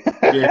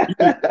 Yeah,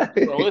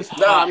 Bro, it's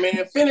Nah, hot.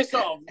 man, finish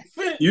off.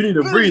 you need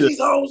a Finish breather. these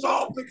hoes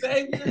off,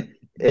 Xavier.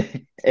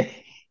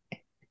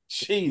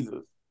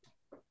 Jesus.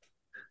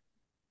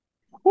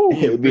 Whew.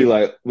 It'd be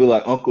like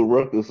Uncle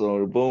Ruckus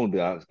on the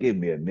Boondocks. Give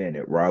me a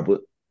minute,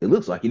 Robert. It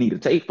looks like you need to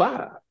take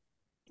 5.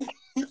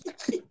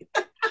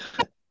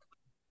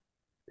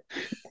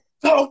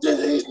 Talk to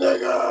these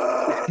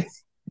niggas.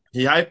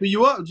 He hyping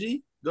you up,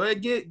 G. Go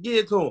ahead, get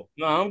it to him.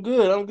 No, I'm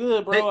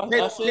good, bro.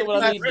 I said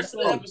what I The needed to rest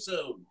of the say.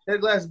 episode. Take the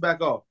glasses back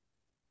off.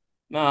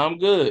 No, I'm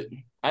good.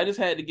 I just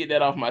had to get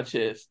that off my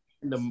chest.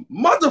 And the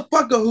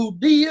motherfucker who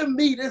DM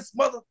me this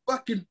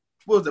motherfucking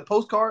what was it,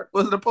 postcard?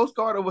 Was it a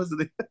postcard or was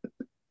it?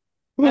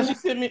 Now she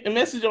sent me a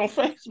message on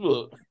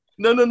Facebook.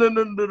 No. I'm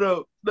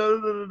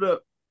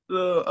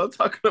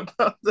talking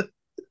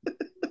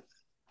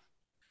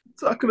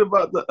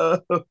about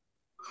the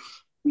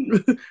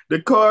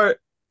the card,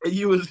 and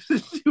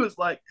she was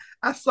like,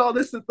 I saw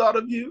this and thought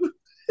of you.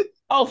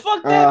 Oh,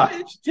 fuck that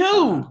bitch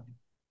too.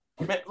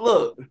 Man,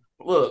 look.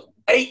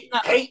 Hey.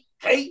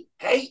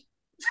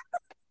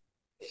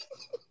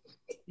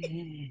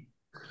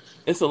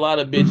 It's a lot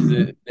of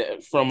bitches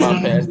that from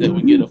my past that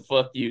would get a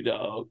fuck you,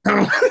 dog.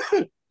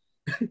 Hey,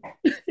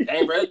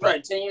 bro, it's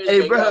probably 10 years Hey,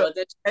 ago. You gotta bro. let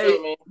that shit Hey,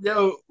 go, man.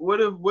 yo,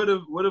 what if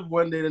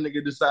one day the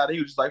nigga decided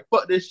he was just like,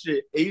 fuck this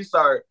shit, and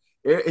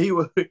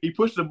he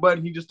pushed the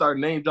button, he just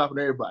started name dropping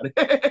everybody.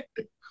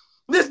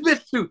 This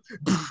bitch too.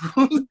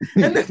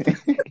 And this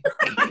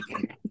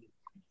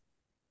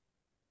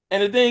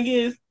And the thing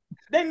is,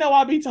 they know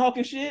I be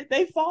talking shit.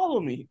 They follow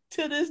me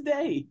to this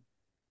day.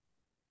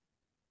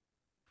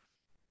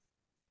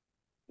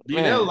 you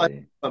never like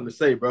Man, something to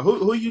say, bro.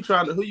 Who you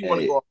trying to who you want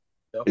to Hey, go off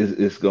with,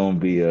 it's gonna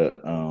be a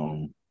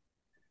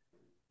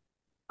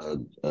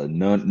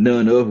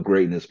none of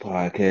greatness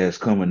podcast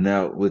coming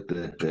out with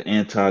the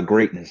anti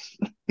greatness.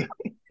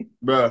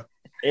 bro?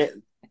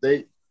 And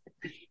they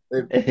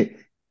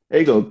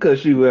They gonna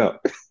cuss you out.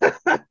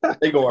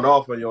 they going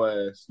off on your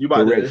ass. You about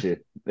to Correction.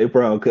 They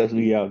probably cuss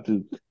me out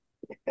too.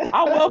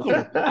 I welcome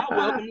it. I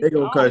welcome they it.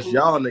 gonna I don't cuss lose it.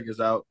 y'all niggas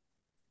out.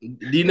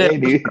 D Net,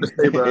 Ain't what you even, got to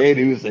say, bro? ain't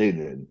even say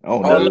that. I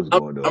don't Oh, know no, what's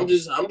going I'm on.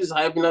 just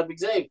hyping up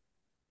Xavier.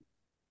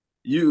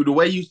 You the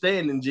way you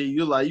standing, G,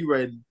 you like you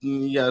ready.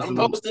 You got I'm some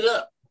posted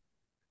up.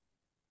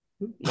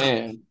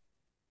 Man,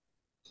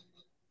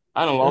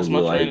 I done That lost my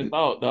look train of like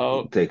thought,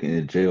 dog. taking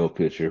a jail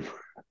picture.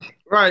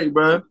 right,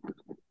 bro.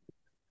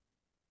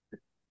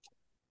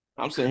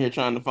 I'm sitting here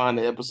trying to find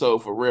the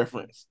episode for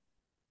reference.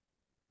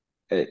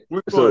 Hey,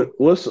 Which one? so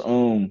what's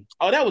Oh,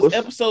 that was what's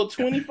episode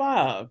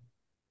 25.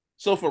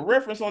 So for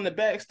reference on the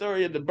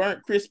backstory of the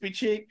burnt crispy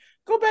chick,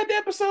 go back to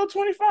episode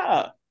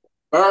 25.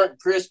 Burnt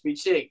crispy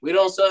chick. We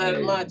don't sell that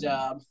at hey my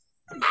job.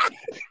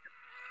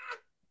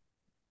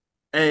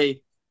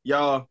 Hey,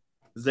 y'all,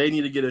 Zay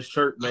need to get a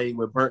shirt made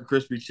with burnt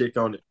crispy chick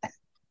on it.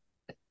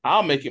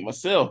 I'll make it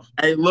myself.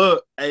 Hey,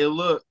 look.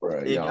 bro,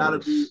 It y'all gotta are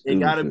be, it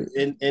gotta be,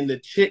 stupid. and the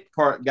chick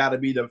part gotta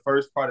be the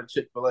first part of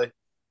Chick-fil-A.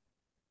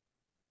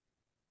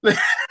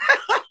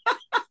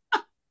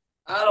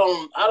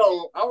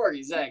 I work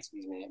at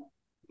Zaxby's, man.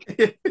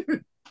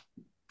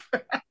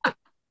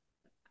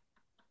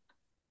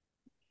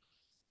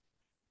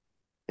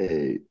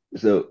 Hey,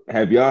 so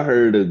have y'all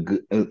heard a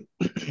good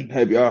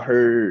have y'all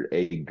heard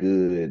a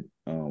good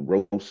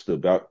roast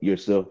about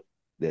yourself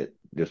that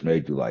just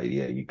made you like,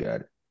 yeah, you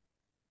got it.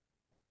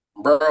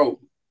 Bro,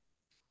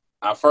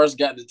 I first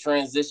got the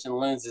transition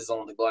lenses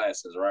on the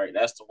glasses, right?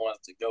 That's the ones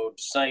to go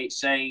to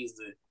shades.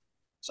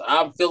 So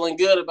I'm feeling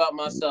good about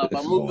myself. This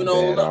I'm is moving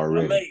going on bad up. I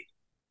already. made it.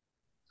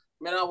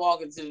 Man, I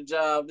walk into the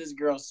job. This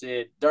girl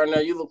said,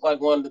 Darnell, you look like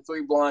one of the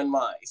three blind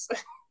mice.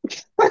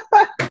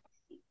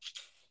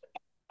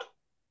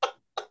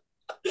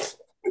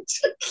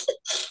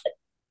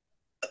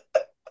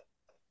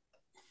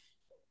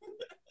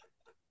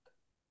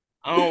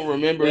 I don't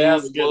remember Yeah,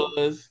 who that's a it good one.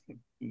 was.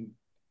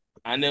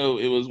 I know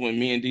it was when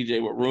me and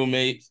DJ were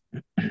roommates,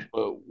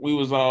 but we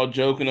was all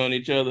joking on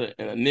each other,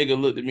 and a nigga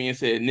looked at me and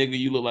said, "Nigga,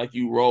 you look like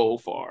you roll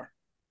far."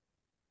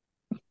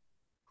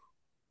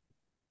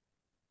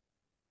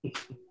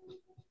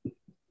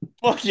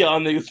 Fuck y'all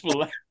niggas for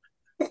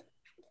laughing.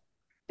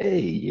 Hey,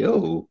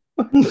 yo,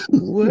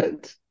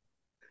 what?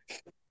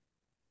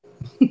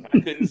 I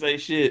couldn't say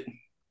shit.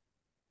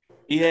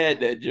 He had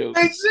that joke.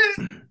 Hey,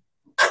 shit.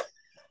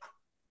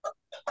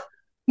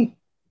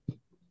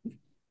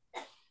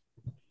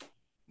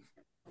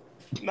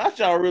 Not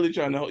y'all really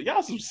trying to hold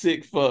y'all some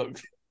sick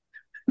fucks.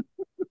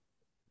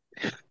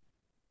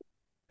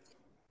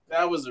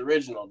 That was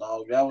original,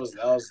 dog. That was.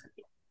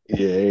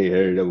 Yeah, I ain't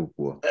heard that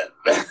before.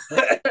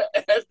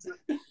 That's-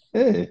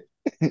 Hey,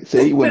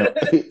 say you win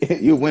a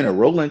you win a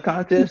rolling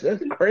contest?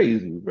 That's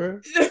crazy, bro.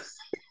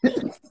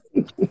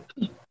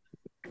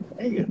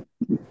 Damn.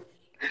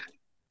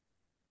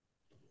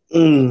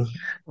 Trying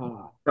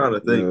to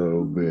think.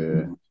 Oh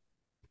man,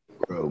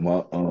 bro,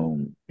 my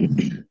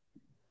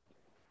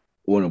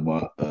one of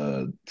my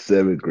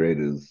seventh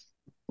graders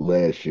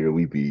last year,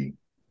 we be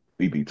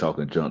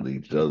talking junk to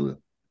each other.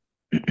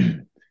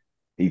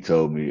 He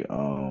told me,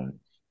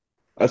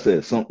 I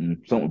said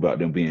something about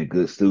them being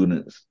good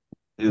students.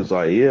 He was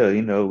like, yeah,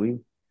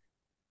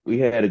 we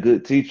had a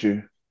good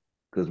teacher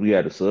because we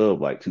had to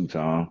sub like 2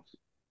 times.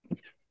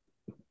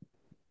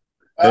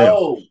 Damn.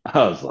 oh,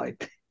 I was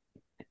like,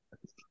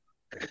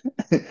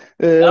 yeah,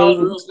 that was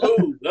real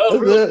smooth. That was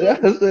real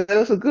smooth.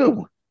 that's a good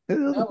one. That's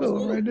a That was good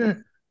one smooth. right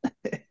there.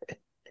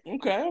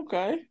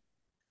 Okay.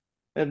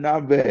 That's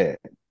not bad.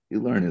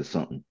 You learning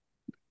something.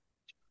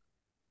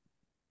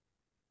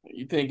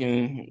 You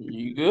thinking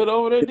you good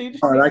over there, DJ?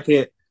 All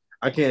right,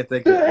 I can't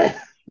think of.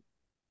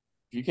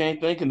 If you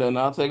can't think of nothing,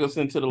 I'll take us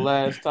into the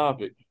last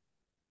topic.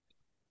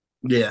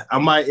 Yeah, I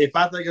might. If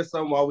I think of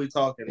something while we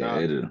talking,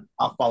 Yeah,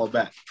 I'll follow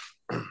back.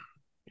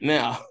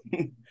 Now,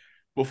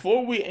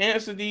 before we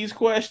answer these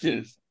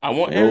questions, I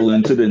want roll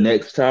into the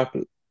next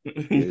topic.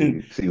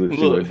 everybody. See what I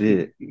Look,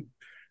 did.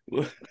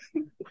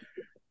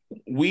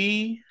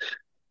 we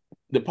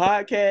the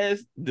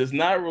podcast does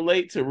not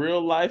relate to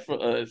real life for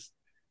us.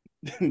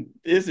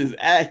 This is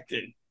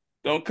acting.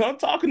 Don't come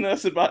talking to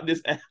us about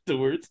this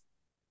afterwards.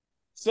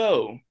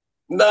 So,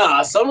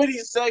 Nah, some of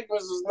these segments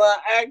was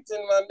not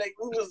acting, my nigga.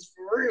 We was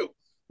for real.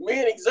 Me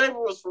and Xavier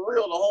was for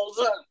real the whole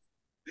time.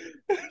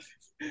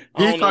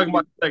 I He's don't know. talking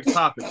about the next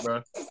topic,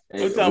 bro. We're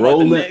Hey, talking about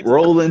the next.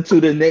 roll into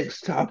the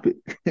next topic.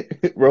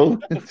 roll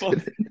into Fuck.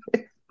 the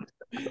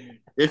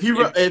If he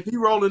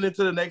rolling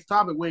into the next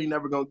topic, we ain't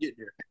never gonna get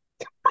there.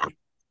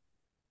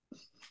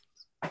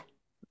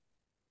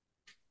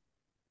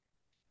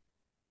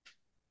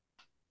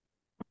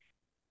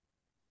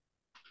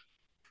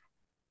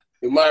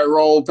 We might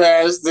roll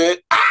past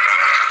it.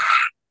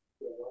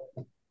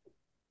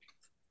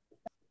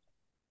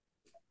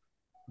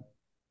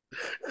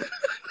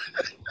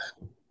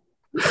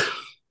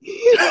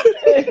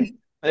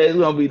 It's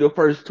gonna be the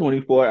first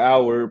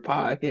 24-hour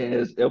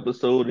podcast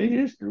episode in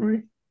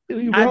history.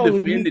 You I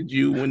rolling? defended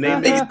you when they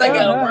Niggas made think fun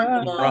I of work Ruben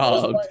tomorrow.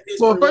 It's Rob. White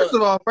Well, History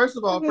Month.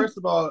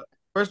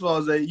 first of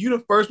all, Zay, you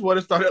the first one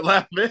that started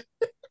laughing.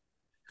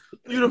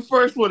 You the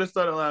first one that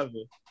started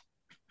laughing.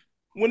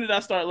 When did I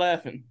start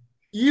laughing?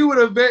 You would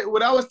have been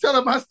when I was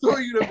telling my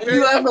story. You would have And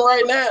you been laughing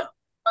right now.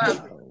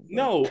 laughing.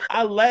 No,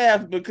 I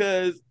laughed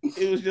because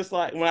it was just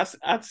like when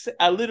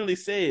I literally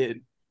said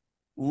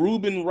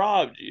Ruben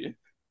robbed you,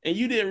 and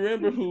you didn't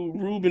remember who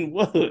Ruben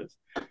was,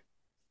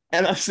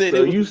 and I said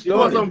So it was you the dude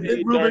Want that started. some Big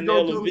paid Ruben go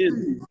Darnell a come see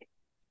visit. you.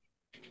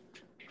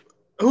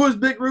 Who is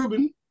Big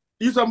Ruben?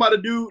 You talking about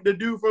the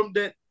dude from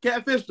that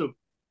catfished him?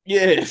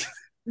 Yes.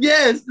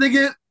 Yes,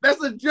 nigga,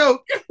 that's a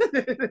joke.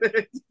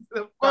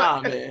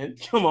 Nah, man,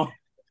 come on.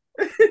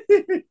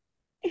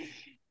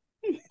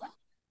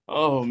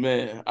 Oh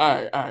man.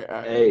 All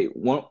right. Hey,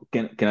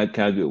 can I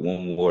get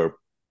one more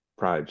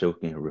pride joke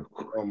in real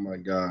quick? Oh my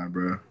god,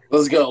 bro.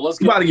 Let's go. Let's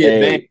You go. about to get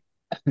banned.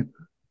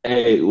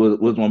 Hey, hey,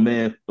 was my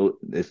man?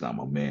 It's not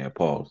my man.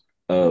 Pause.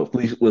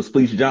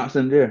 Fleece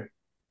Johnson there?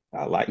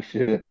 I like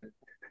shit,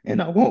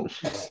 and I won't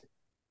shit.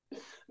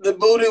 The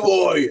Booty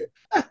Warrior.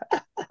 Hey,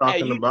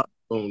 Talking about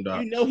you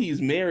boondocks. know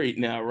he's married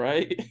now,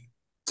 right?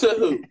 To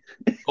who?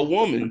 A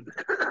woman,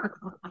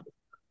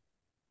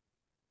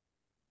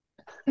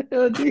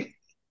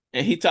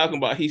 and he talking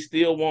about he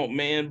still want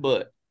man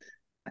butt.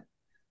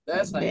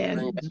 That's how you bring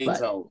Man, the heat but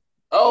tone.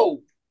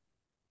 Oh,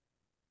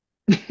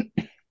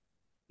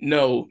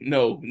 No.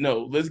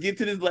 Let's get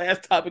to this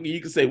last topic, and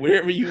you can say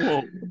whatever you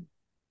want.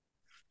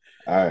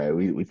 all right,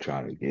 we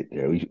trying to get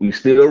there. We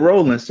still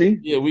rolling. See,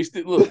 Yeah, we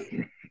still look.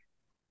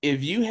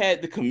 If you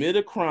had to commit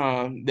a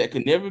crime that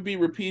could never be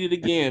repeated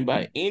again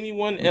by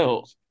anyone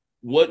else,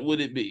 what would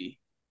it be?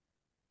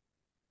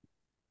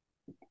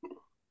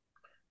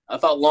 I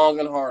thought long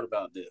and hard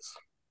about this.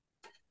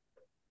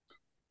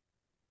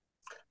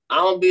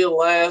 I'm gonna be the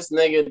last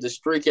nigga to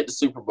streak at the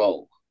Super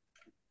Bowl.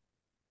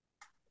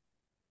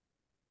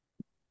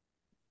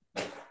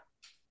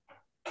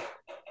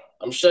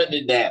 I'm shutting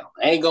it down.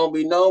 Ain't gonna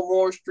be no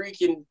more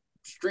streaking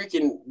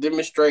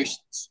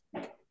demonstrations.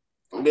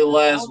 I'll be the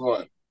last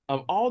one.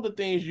 Of all the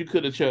things you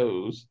could have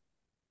chose,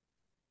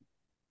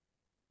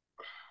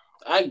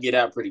 I can get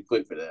out pretty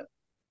quick for that.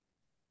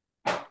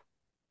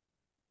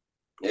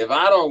 If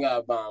I don't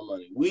got bond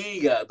money, we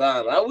got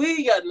bond money.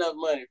 We got enough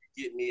money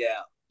to get me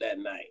out that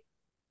night.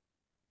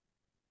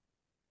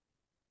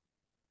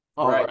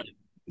 all right.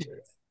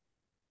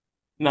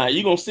 Nah,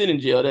 you gonna sit in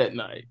jail that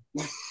night.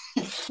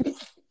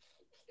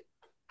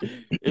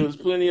 There was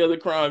plenty of other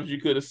crimes you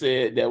could have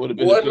said that would have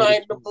been One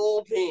night in the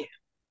bullpen.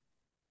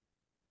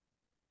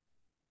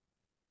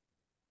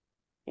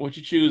 What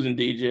you choosing,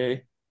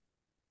 DJ?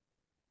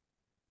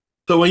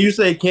 So when you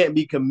say can't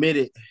be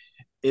committed,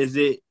 is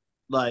it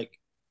like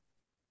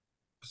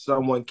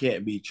someone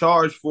can't be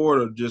charged for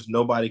it, or just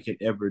nobody can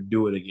ever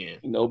do it again?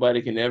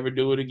 Nobody can ever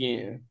do it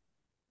again.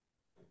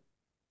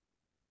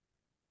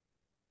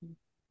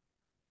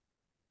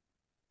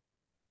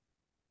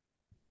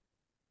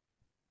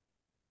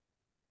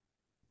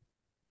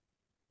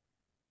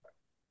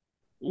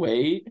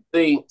 Wait.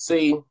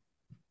 See,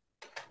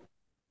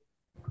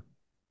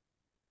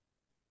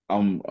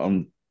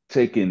 I'm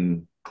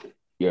taking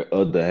your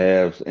other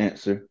half's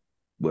answer,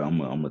 but I'm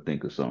gonna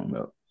think of something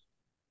else.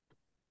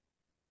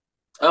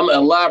 I'm gonna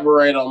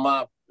elaborate on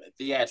my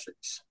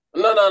theatrics.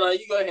 No.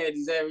 You go ahead,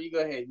 Xavier. You go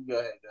ahead. Go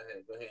ahead.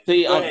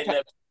 See, Go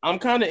ahead, I'm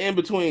kind of in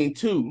between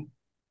two.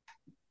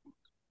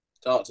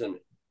 talk to me.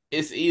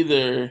 It's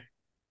either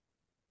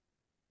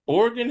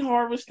organ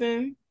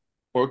harvesting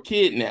or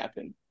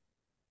kidnapping.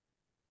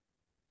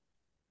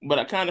 But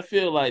I kind of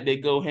feel like they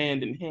go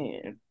hand in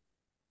hand.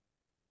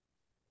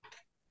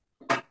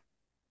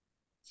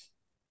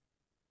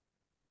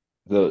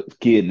 So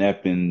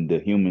kidnapping, the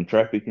human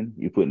trafficking,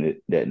 you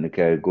putting that in the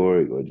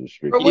category, or just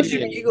Bro, strictly what you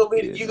Yeah. mean? You gonna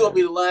be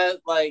kidnapping? the last?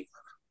 Like,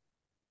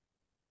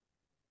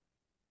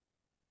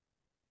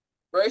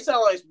 Bro, it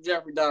sound like some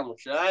Jeffrey Dahmer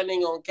shit. I ain't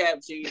even gonna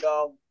capture you,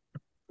 dog.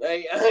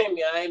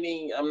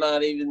 I'm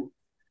not even.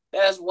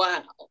 That's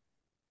wild.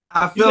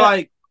 I You feel got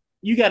like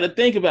you got to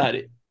think about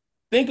it.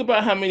 Think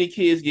about how many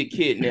kids get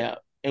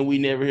kidnapped and we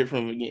never hear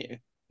from them again.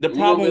 The You're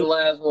gonna be the problem,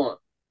 last one.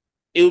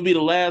 it would be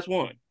the last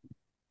one.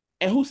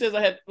 And who says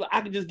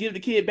I could just give the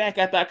kid back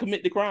after I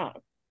commit the crime?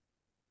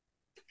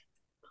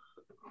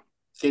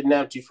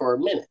 Kidnapped you for a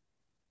minute.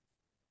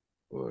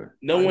 Or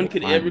No I one go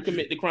could ever find you.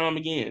 commit the crime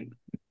again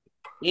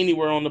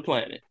anywhere on the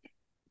planet.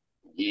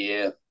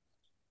 Yeah.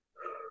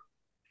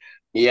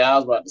 Yeah, I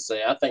was about to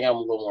say, I think I'm a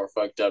little more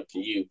fucked up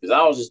than you because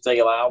I was just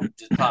thinking like I'll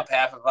just pop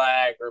half a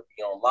Viagra,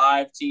 be on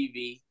live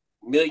TV,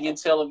 million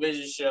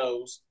television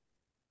shows.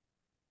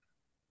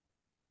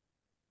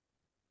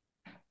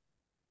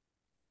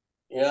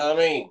 You know what I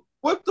mean?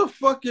 what the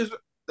fuck is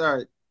all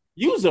right?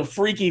 You was a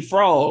freaky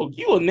frog.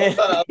 You a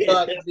nasty About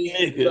to be,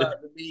 nigga.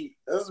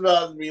 this is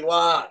about to be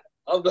live.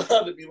 I'm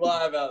about to be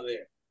live out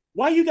there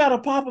Why you got to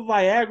pop a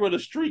Viagra to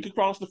streak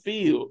across the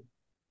field?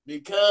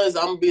 because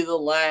I'm gonna be the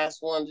last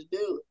one to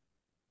do it.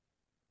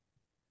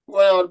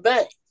 Well,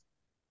 bang.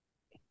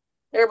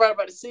 Everybody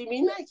about to see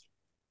me naked.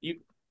 You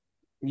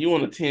you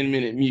on a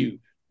 10-minute mute.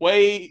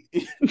 Wait,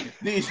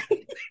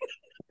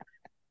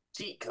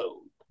 Cheat code.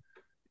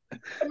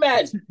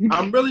 Imagine.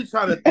 I'm really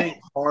trying to think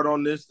hard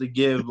on this to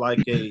give like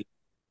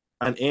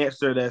an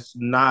answer that's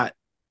not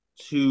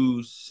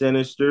too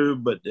sinister,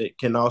 but it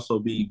can also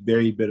be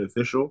very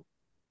beneficial.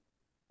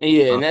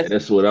 yeah, Uh, and that's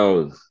That's what I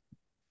was.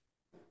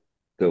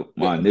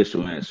 My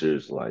initial answer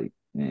is like,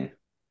 yeah,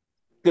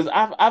 because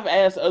I've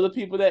asked other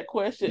people that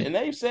question and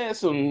they've said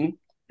some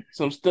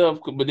stuff,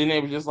 but then they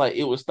were just like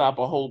it would stop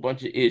a whole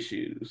bunch of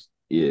issues.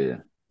 yeah.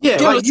 yeah,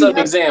 Give like us some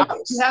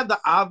examples. you have the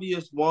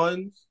obvious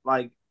ones.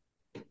 Like,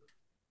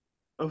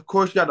 of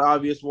course, you got the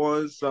obvious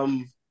ones.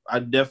 Some I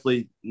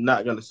definitely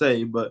not gonna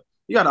say, but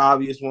you got the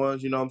obvious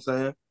ones. You know what I'm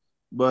saying?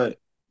 But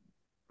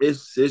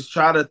it's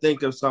try to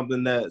think of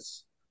something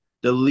that's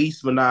the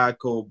least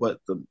maniacal but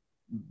the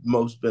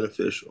most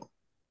beneficial.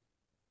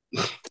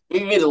 We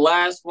can be the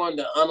last one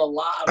to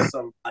unalive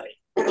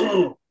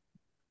somebody.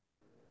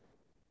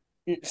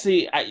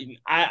 See,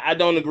 I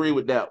don't agree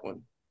with that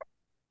one,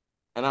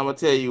 and I'm gonna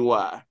tell you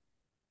why.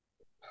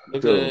 So,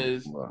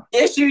 Because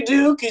Yes, you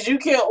do, because you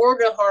can't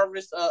organ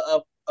harvest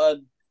a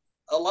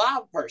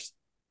live person.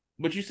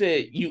 but you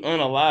said you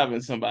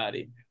unaliving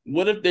somebody.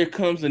 What if there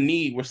comes a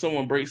need where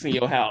someone breaks in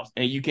your house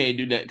and you can't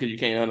do that because you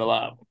can't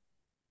unalive them?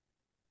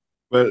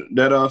 But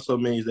that also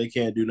means they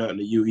can't do nothing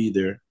to you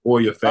either or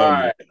your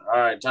family. All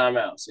right, time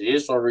out. So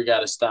here's where we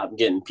got to stop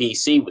getting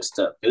PC with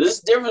stuff. Because there's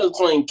a difference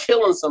between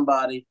killing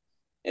somebody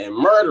and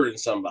murdering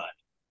somebody.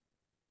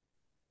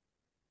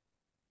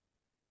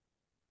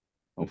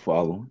 I'm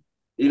following.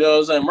 You know what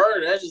I'm saying?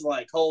 Murder, that's just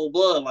like cold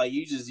blood. Like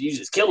you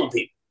just killing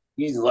people.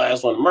 You the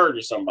last one to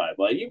murder somebody.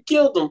 But like, you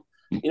killed them.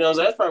 You know what I'm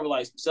saying? That's probably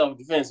like some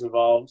self-defense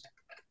involved.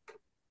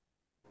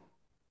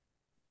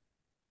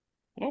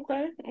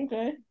 Okay.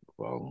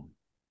 Following.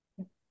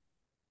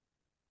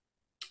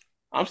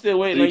 I'm still So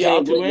waiting you on y'all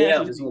can't two bleep me out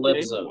answers, this whole DJ.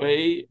 episode.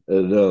 Wait.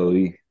 No,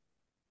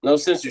 No I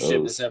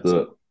censorship was this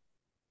episode. stuck.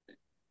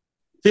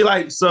 See,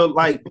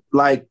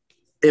 like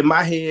in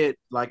my head,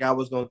 like I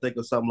was gonna think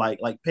of something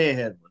like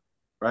panhandling,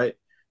 right?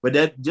 But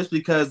that just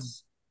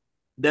because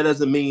that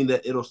doesn't mean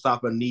that it'll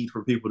stop a need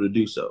for people to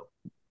do so.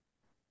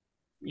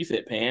 You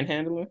said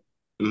panhandling?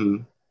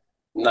 Mm-hmm.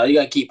 No, you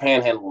got to keep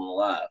panhandling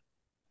alive.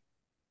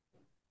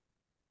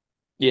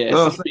 Yeah,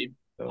 No, some people.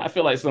 I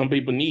feel like some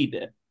people need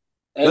that.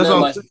 Ain't that's nothing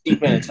what like some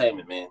cheap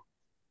entertainment, man.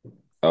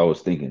 I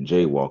was thinking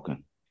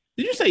jaywalking.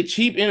 Did you say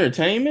cheap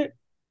entertainment?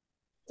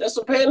 That's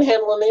what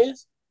panhandling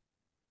is.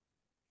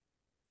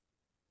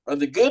 Or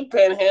the good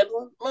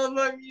panhandling.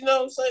 Motherfucker, you know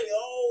what I'm saying?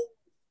 Oh,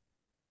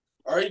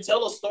 or he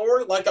tell a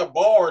story like a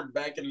bard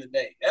back in the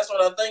day. That's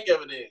what I think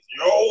of it as.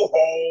 Yo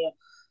ho.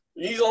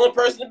 He's the only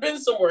person that been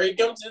somewhere. He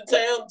comes to the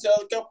town,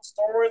 tells a couple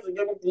stories, and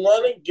give him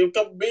money, give a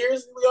couple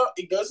beers, and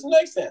he goes to the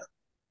next town.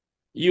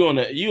 You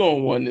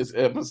on one this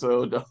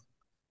episode though.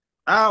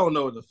 I don't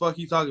know what the fuck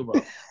you talking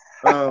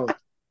about.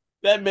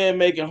 That man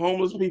making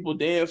homeless people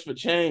dance for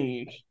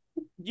change.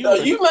 No,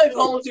 You a you make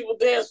homeless people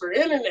dance for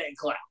internet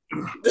clout.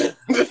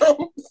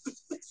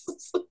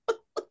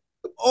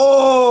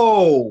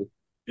 Oh,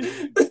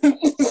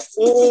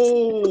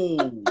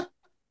 oh,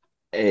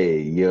 Hey,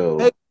 hey,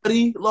 yo.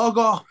 buddy, log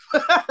off,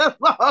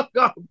 log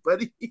off,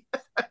 buddy,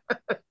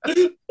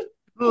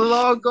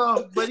 log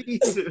off, buddy.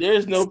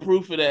 there's no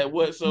proof of that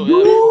whatsoever.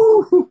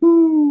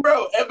 Woo!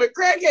 Bro, if a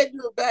crackhead do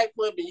a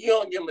backflip and you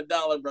don't give him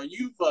 $1, bro,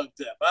 you fucked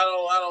up. I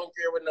don't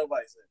care what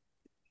nobody says.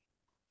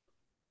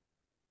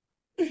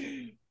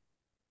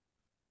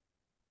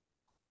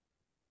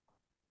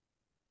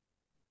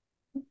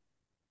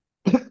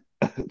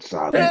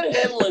 Silence.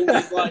 Panhandling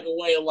is like a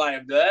way of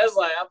life, dude. That's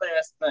like I think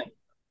that's the thing.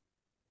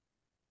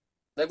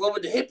 Like what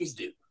would the hippies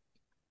do?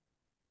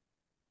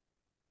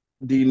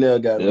 D-Nell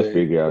got They'll married.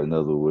 figure out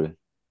another way.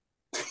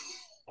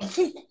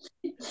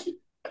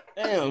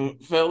 Damn,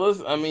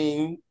 fellas. I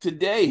mean,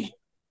 today.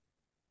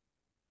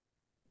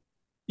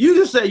 You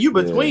just said you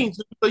Yeah. between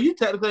two, so you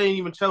technically ain't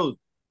even chosen.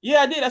 Yeah,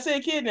 I did. I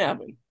said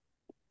kidnapping.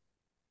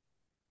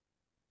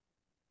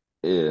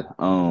 Yeah.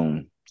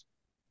 Hmm.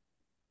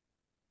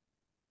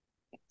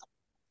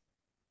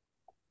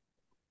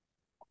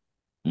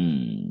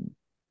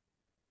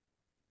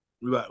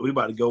 We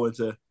about to go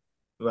into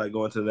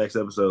the next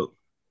episode.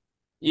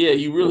 Yeah,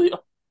 you really.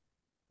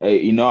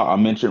 Hey, I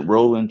mentioned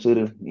rolling to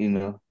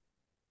the,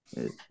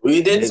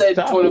 We did next say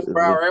the topic.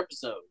 24-hour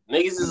episode.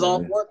 Niggas is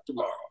off Yeah, work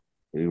tomorrow.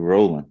 we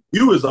rolling.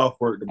 You is off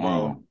work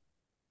tomorrow.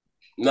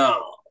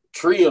 No,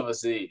 three of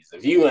us is.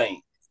 If you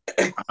ain't,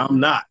 I'm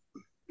not.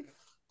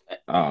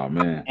 Oh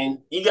man. and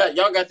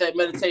y'all got that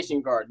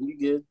meditation garden. You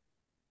good?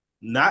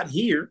 Not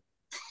here.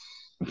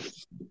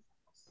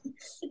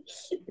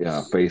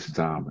 Yeah,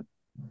 FaceTime.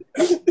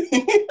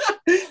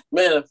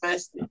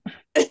 Manifesting.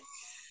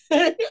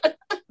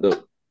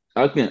 Look,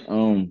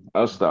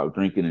 I'll stop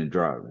drinking and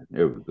driving.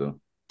 There we go.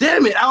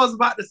 Damn it! I was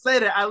about to say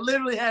that. I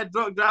literally had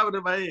drunk driving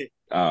in my head.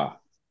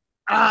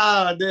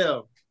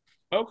 Damn.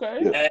 Okay.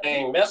 Yeah.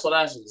 Dang, that's what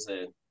I should have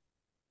said.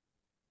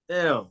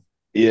 Damn.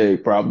 Yeah, you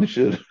probably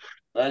should.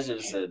 I should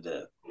have said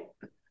that.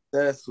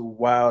 That's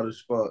wild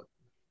as fuck.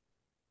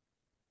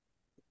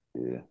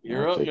 Yeah.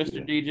 You're I'll up, take Mr.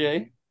 it.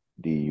 DJ.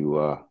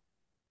 DUI.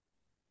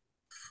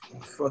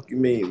 Fuck you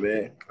mean,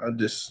 man? I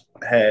just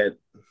had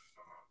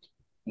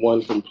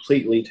one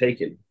completely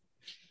taken.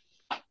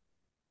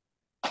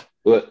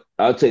 But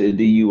I'll take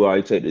the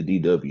DUI, take the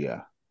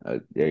DWI.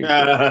 There you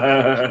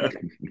go.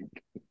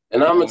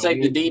 And I'm gonna Yeah,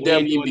 take the we ain't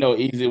doing DWB. no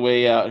easy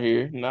way out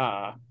here.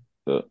 Nah.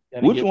 Gotta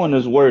Which get one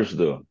is worse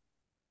though?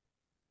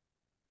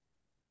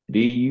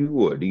 DU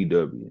or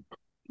DW?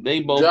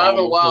 they both Driving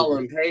almost while so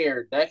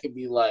impaired, that could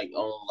be like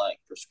on like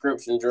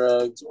prescription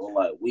drugs or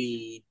like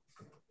weed,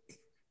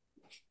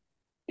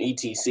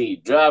 etc.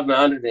 Driving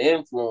under the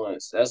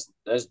influence, that's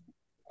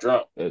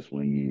drunk. That's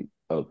when you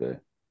okay.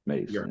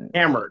 Makes You're sense.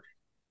 hammered.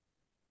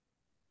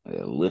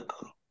 Yeah,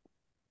 liquor.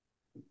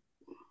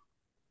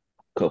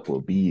 Couple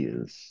of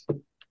beers.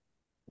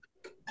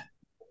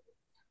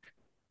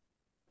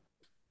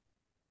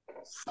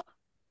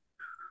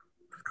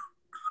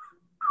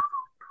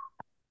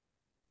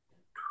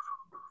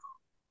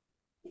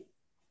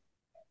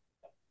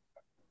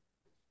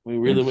 we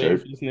really waiting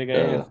for Insert this nigga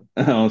answer.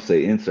 I don't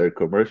say insert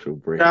commercial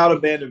break. Child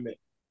abandonment.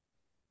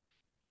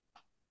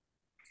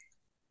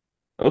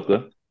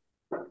 Okay.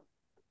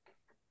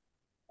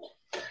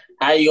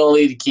 How you gonna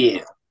leave the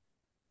kid?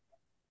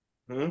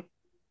 Hmm?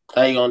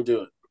 How you gonna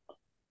do it?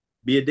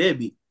 Be a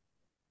deadbeat.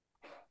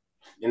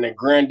 In a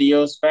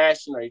grandiose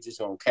fashion, or you just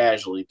gonna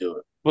casually do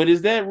it? But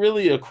is that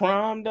really a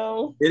crime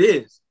though? It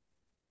is.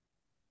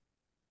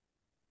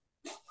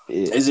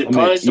 Is it I mean,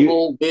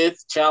 punishable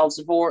with child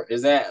support?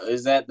 Is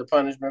that the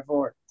punishment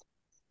for it?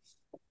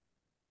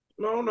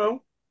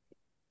 No.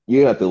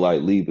 you have to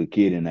like leave a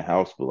kid in the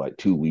house for like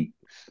 2 weeks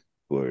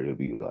for it to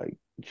be like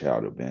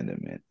child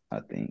abandonment,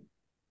 I think.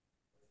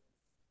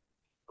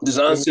 Just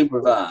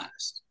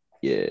unsupervised.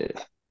 Yeah.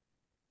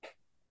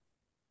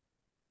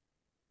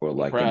 Or I'm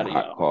like in proud a of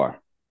hot y'all. car.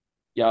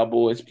 Y'all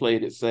boys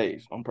played it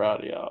safe. I'm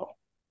proud of y'all.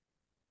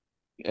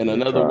 In Yeah,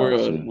 another tried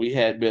world, to. we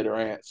had better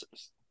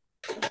answers.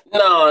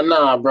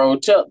 Nah, bro.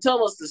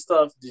 Tell us the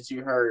stuff that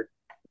you heard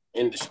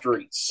in the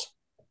streets.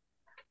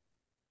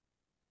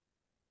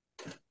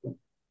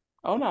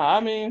 Oh no, I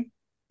mean,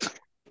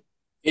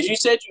 Because you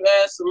said you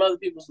asked some other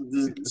people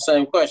the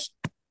same question.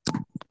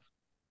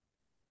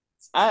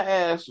 I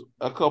asked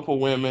a couple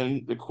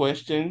women the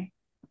question,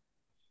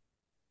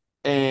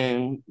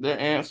 and their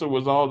answer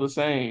was all the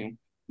same,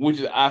 which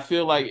I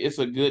feel like it's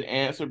a good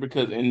answer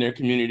because in their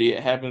community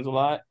it happens a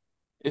lot.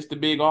 It's the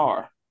big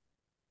R.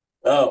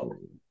 Oh,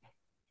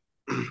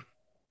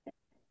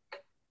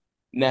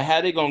 Now,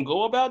 how they gonna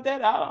go about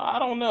that? I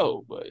don't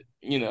know, but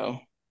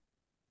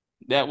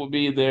that would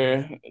be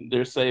their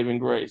saving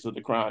grace of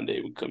the crime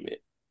they would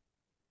commit.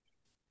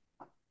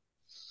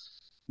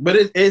 But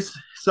it's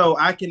so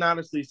I can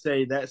honestly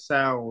say that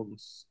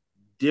sounds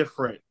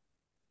different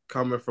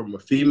coming from a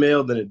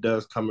female than it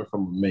does coming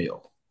from a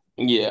male.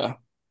 Yeah,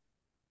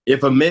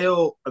 If a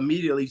male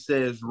immediately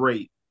says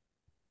rape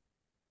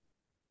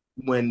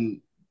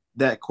when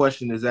that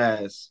question is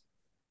asked,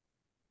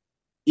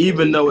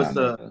 even It's though it's kind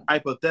a of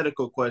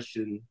hypothetical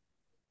question,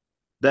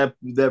 that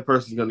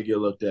person's going to get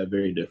looked at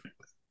very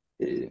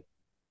differently.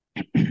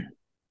 yeah.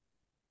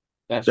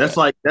 that's That's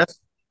right. like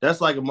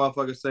that's like a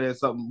motherfucker saying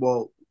something.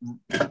 Well,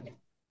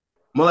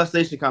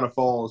 molestation kind of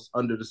falls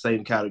under the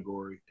same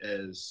category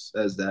as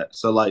that.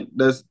 So like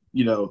that's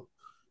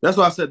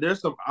why I said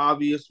there's some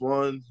obvious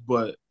ones,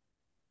 but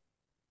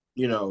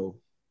no.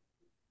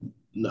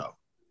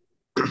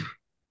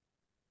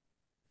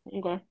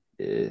 Okay,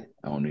 Yeah.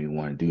 I don't even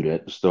want to do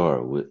that to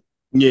start with.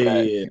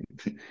 Yeah.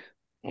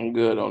 I'm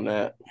good on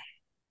that.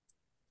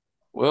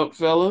 Well,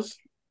 fellas,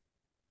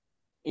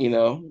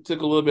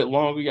 took a little bit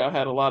longer. Y'all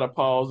had a lot of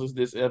pauses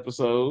this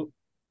episode,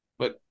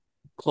 but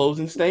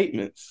closing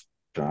statements.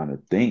 Trying to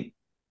think.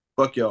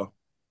 Fuck y'all.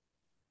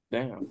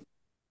 Damn.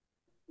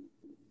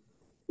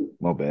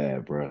 My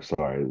bad, bro.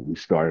 Sorry. We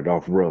started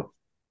off rough.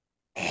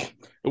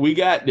 We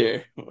got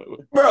there.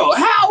 Bro,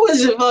 how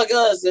is it fuck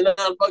us and not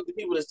fuck the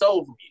people that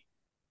stole from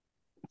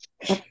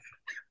you?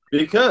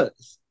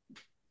 Because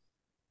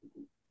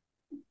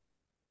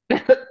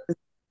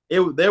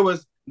there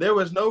was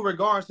no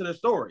regards to the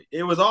story.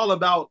 It was all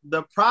about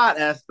the pride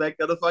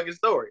aspect of the fucking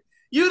story.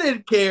 You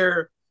didn't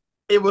care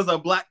it was a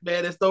black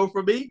man that stole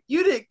from me.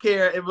 You didn't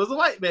care if it was a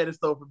white man that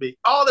stole from me.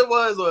 All it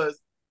was,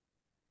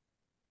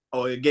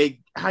 oh, a gay.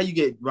 How you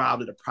get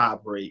robbed at a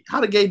pride parade? How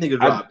the gay niggas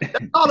robbed?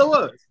 That's all it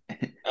was.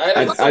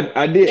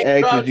 I did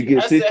ask that you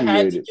get I said,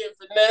 how'd you situated. get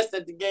finessed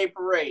at the gay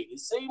parade? It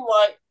seemed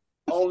like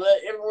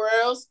everywhere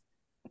else,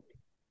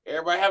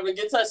 everybody having a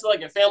good time. It's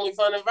like a family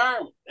fun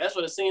environment. That's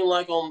what it seemed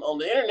like on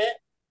the internet.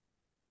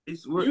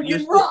 You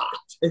get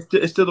robbed.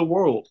 It's still the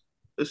world.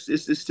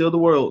 It's still the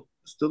world.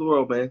 It's still the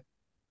world, man.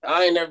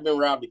 I ain't never been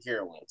robbed at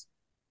Carowinds.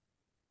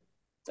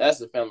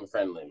 That's a family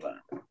friendly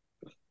environment.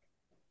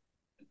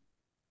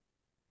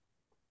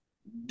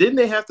 Didn't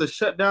they have to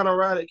shut down a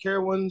ride at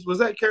Carowinds? Was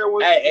that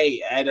Carowinds?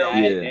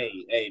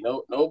 Hey,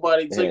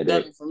 nobody took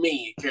nothing from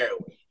me at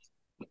Carowinds.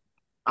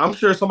 I'm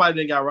sure somebody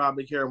didn't got robbed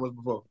at Carowinds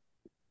before.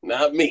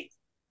 Not me.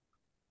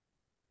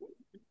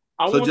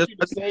 So just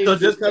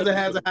because it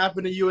hasn't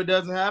happened to you, it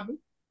doesn't happen?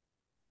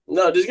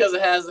 No, just because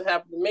it hasn't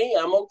happened to me,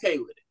 I'm okay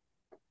with it.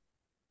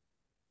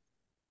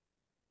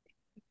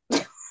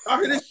 I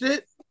hear this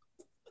shit.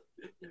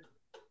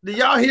 Do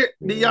y'all hear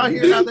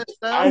how that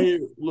sounds? I hear.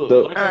 Look,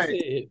 so, like I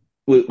said,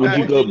 would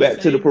you go back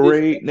to the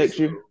parade next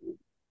year?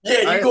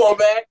 Yeah, you going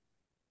back?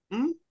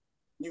 You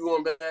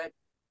going back?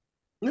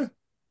 Yeah,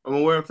 I'm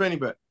gonna wear a fanny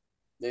pack.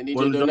 They need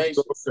your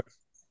donations.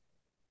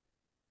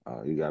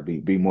 You gotta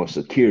be more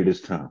secure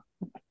this time.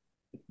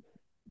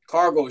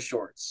 Cargo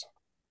shorts.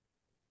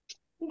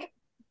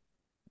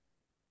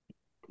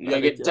 You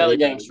gotta get the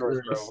Telegang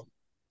shorts, bro.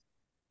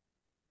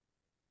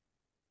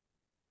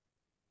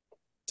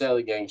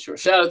 Telegang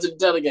shorts. Shout out to the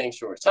Telegang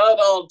shorts. Shout out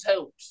to all the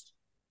Taylors.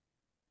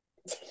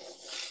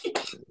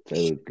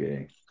 Taylor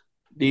gang.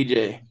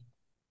 DJ.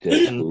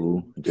 Just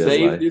cool. Just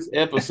save this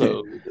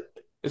episode.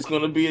 It's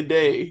gonna be a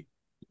day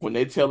when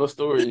they tell a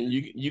story and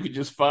you could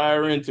just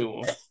fire into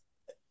them.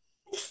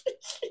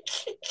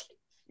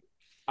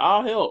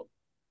 I'll help.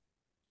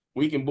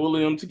 We can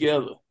bully them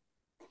together.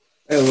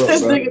 Hey, look,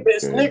 this nigga been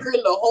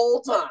snickering the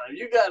whole time.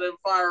 You got to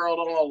fire on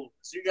all of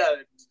us. You got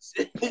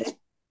to.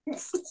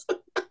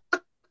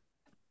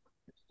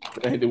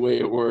 That ain't the way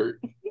it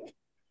worked.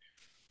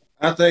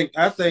 I think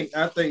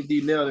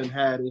D Nelson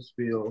had his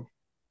feel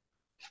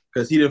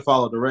because he didn't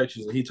follow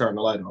directions and he turned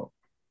the light on.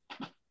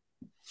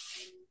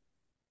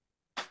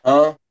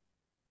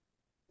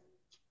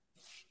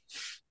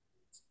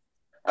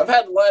 I've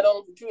had the light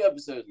on for 2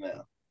 episodes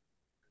now.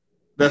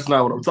 That's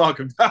not what I'm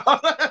talking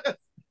about.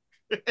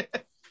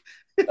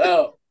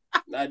 Oh,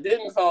 I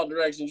didn't follow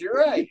directions. You're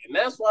right, and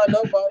that's why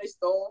nobody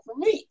stole from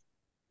me.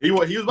 He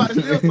was about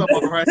to steal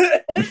something, right?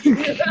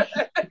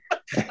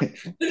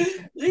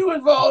 You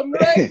was following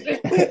directions.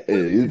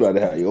 You about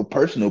to have your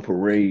personal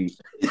parade.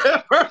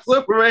 Yeah,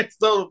 personal parade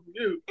stolen from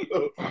you.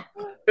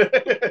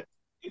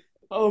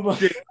 Oh my!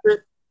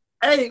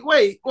 Hey,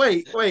 wait!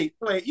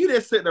 You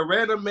just sent a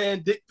random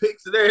man dick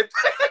pics and everything.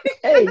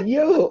 Hey,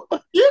 yo!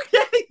 You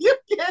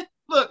can't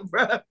look,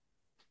 bro.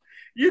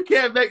 You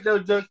can't make no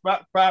jokes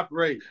about pride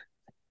parade.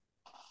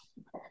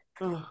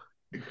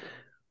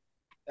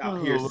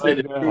 Out here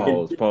sending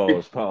pause. We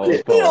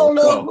don't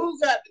know who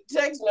got the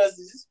text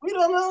messages. We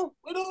don't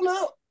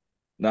know.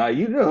 Nah,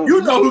 you know.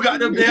 You know who got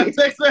them damn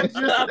text messages.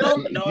 I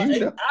don't know.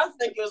 I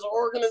think it's an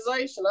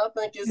organization. I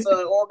think it's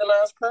an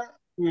organized crime.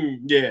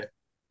 Yeah.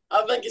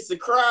 I think it's a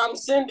crime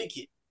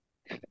syndicate.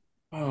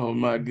 Oh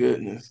my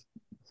goodness.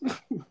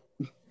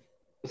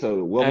 So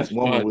the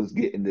woman was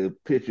getting the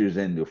pictures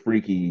and the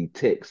freaky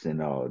texts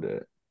and all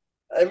that.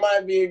 It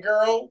might be a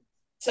girl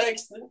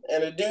texting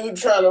and a dude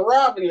trying to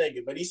rob a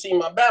nigga, but he seen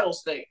my battle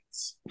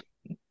stance.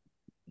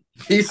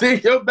 He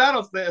seen your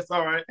battle stance,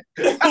 all right.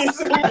 He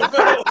seen my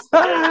battle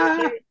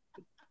stance.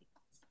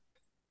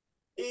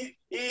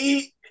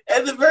 He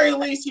at the very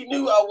least, he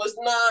knew I was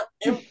not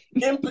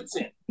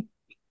impotent.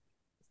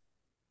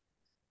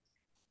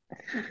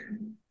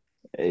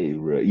 Hey,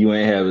 bro, you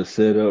ain't have it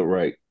set up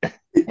right.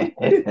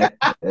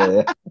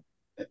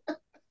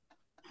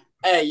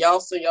 Hey, y'all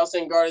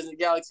seen Guardians of the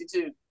Galaxy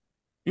 2?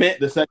 Man,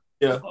 the second,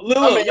 yeah.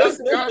 Look, that's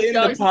in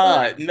the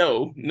pod.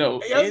 No.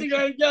 Hey, y'all seen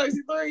Guardians of the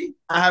Galaxy 3?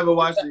 I haven't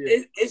watched it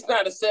yet. It's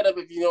not a setup.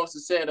 If you know it's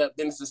a setup,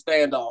 then it's a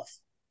standoff.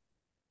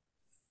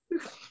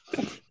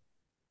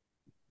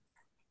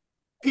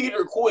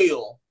 Peter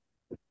Quill.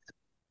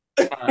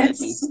 Right.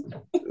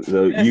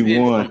 So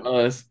you won.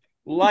 Us.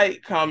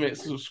 Like, comment,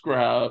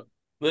 subscribe.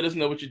 Let us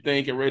know what you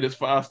think and rate us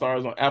 5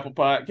 stars on Apple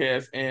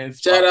Podcasts and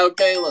shout out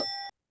Caleb.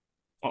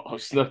 Oh,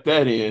 snuck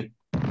that in.